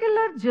that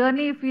particular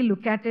journey, if we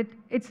look at it,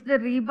 it's the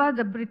Reba,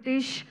 the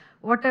British,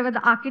 whatever,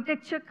 the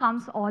architecture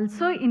comes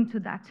also into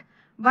that.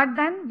 But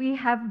then we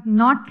have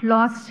not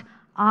lost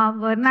our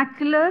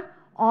vernacular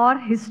or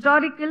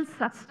historical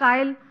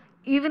style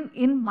even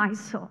in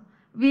Mysore.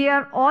 We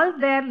are all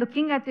there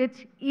looking at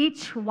it,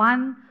 each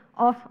one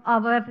of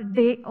our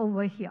day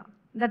over here.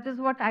 That is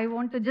what I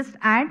want to just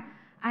add.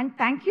 And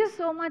thank you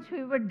so much.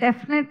 We would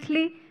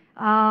definitely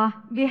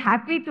be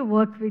happy to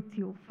work with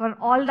you for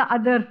all the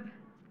other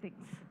things.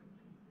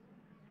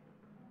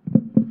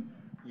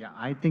 Yeah,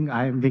 I think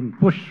I'm being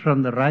pushed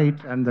from the right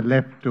and the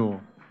left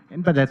too,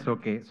 but that's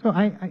okay. So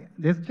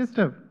there's just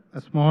a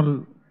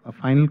a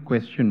final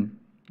question.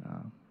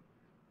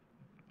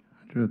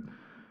 Anirudh,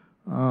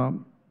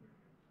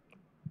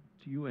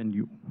 to you and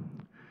you.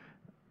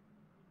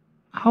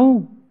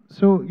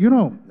 So,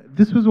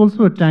 this was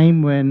also a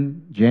time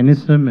when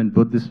Jainism and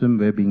Buddhism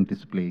were being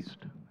displaced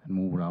and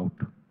moved out.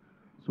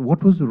 So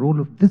what was the role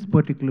of this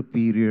particular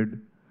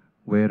period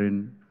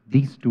wherein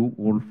these two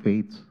old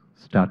faiths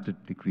started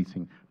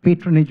decreasing?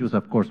 Patronage was,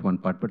 of course, one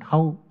part, but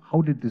how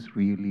did this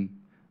really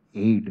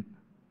aid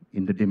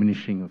in the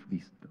diminishing of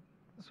these?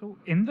 So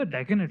in the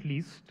Deccan at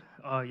least,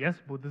 yes,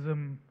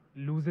 Buddhism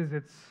loses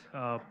its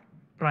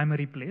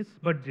primary place,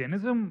 but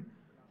Jainism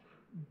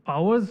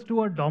powers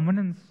to a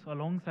dominance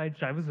alongside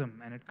Shaivism,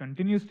 and it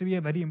continues to be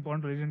a very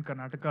important religion in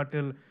Karnataka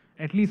till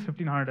at least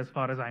 1500 as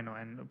far as I know,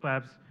 and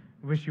perhaps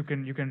wish you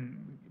can,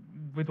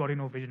 with what you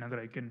know of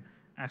Vijayanagara, you can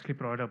actually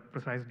provide a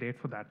precise date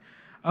for that.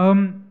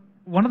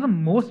 One of the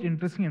most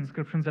interesting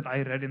inscriptions that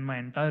I read in my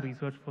entire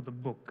research for the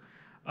book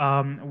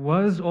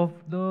was of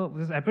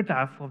this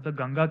epitaph of the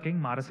Ganga king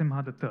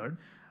Marasimha III,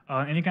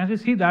 and you can actually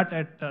see that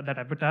at that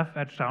epitaph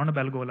at Shravana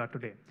Belgola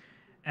today,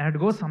 and it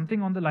goes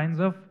something on the lines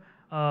of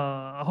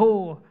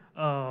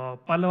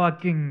Pallava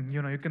king,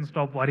 you can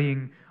stop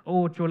worrying.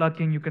 Oh, Chola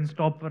king, you can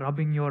stop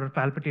rubbing your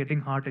palpitating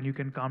heart and you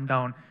can calm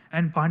down.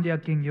 And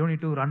Pandya king, you don't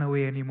need to run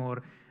away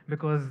anymore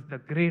because the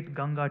great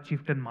Ganga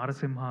chieftain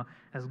Marasimha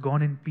has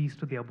gone in peace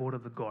to the abode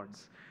of the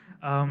gods.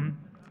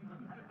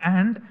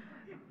 And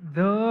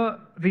the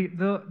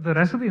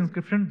rest of the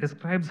inscription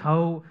describes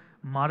how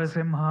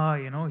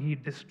Marasimha, he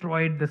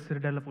destroyed the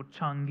citadel of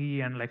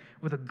Uchangi and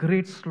with a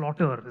great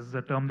slaughter is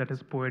the term that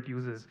his poet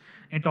uses.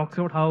 He talks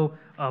about how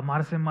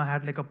Marasimha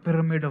had a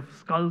pyramid of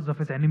skulls of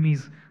his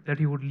enemies that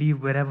he would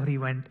leave wherever he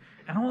went,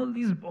 and all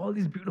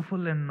these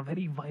beautiful and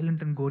very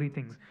violent and gory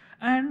things.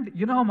 And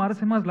you know how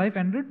Marasimha's life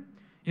ended?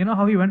 You know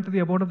how he went to the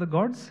abode of the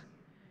gods?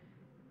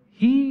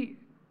 He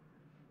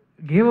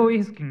gave away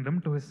his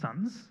kingdom to his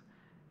sons,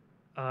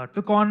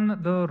 took on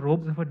the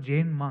robes of a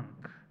Jain monk.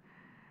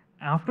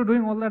 After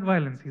doing all that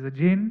violence, he's a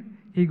Jain,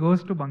 he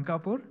goes to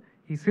Bankapur,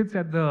 he sits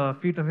at the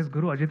feet of his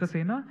guru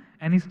Ajitasena,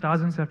 and he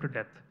starves himself to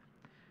death.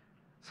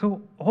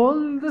 So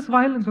all this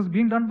violence was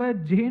being done by a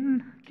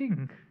Jain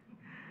king,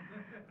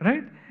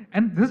 right?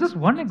 And this is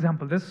one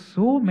example. There's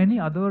so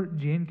many other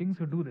Jain kings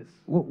who do this.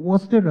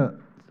 Was there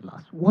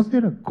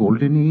a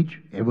golden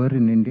age ever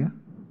in India?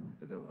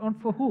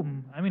 For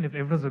whom? I mean, if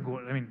it was a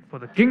gold, for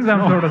the kings,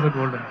 I'm sure it was a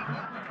golden age.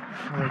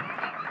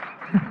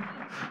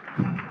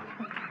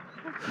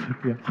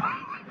 Yeah.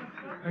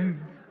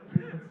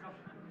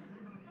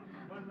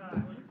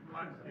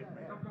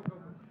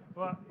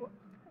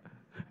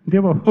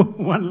 There were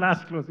one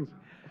last closing.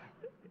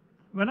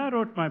 When I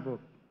wrote my book,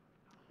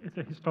 it's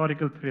a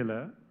historical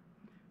thriller.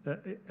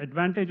 The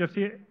advantage of,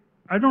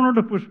 I don't want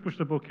to push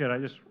the book here. I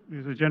just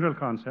use a general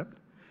concept.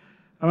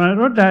 And when I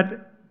wrote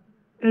that,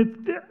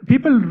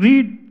 people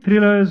read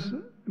thrillers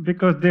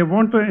because they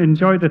want to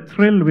enjoy the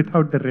thrill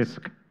without the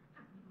risk.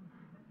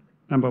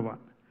 Number one.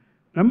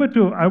 Number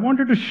two, I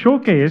wanted to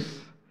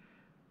showcase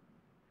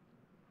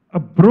a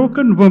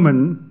broken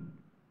woman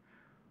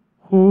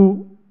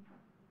who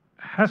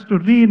has to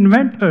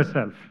reinvent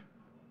herself.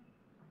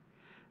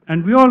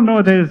 And we all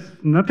know there's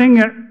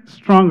nothing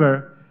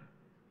stronger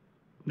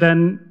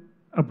than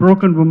a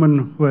broken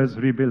woman who has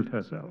rebuilt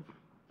herself.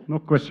 No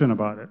question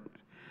about it.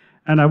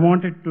 And I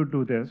wanted to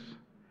do this.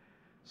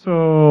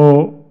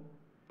 So,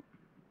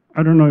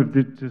 I don't know if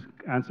this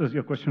answers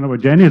your question about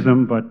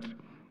Jainism, but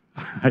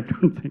I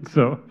don't think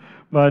so.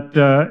 But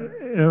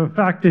the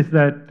fact is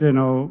that,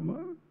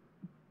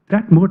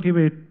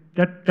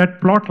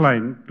 that plot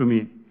line to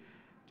me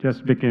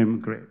just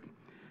became great.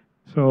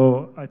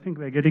 So I think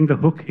we're getting the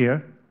hook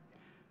here.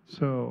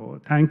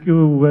 So thank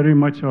you very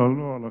much,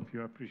 all of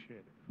you. I appreciate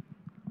it.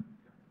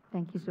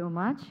 Thank you so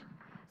much.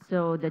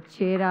 So the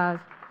Cheras,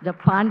 the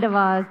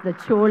Pandavas, the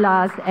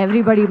Cholas,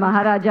 everybody,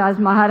 Maharajas,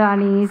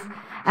 Maharanis,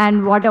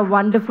 and what a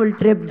wonderful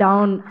trip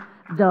down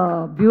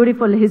the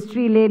beautiful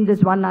history lane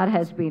this 1 hour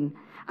has been.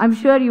 I'm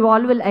sure you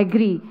all will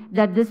agree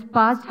that this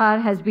past hour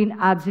has been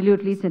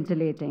absolutely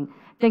scintillating.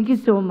 Thank you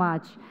so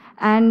much.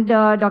 And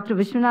Dr.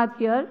 Vishwanath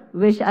here,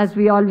 which as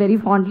we all very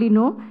fondly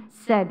know,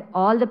 said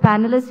all the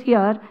panelists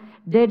here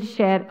did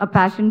share a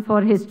passion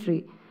for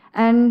history.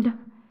 And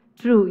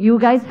true, you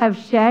guys have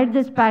shared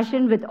this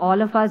passion with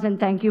all of us, and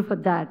thank you for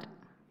that.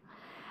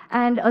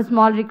 And a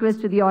small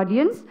request to the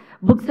audience,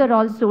 books are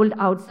all sold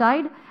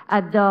outside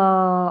at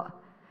the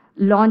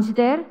launch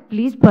there.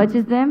 Please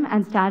purchase them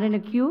and stand in a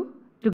queue.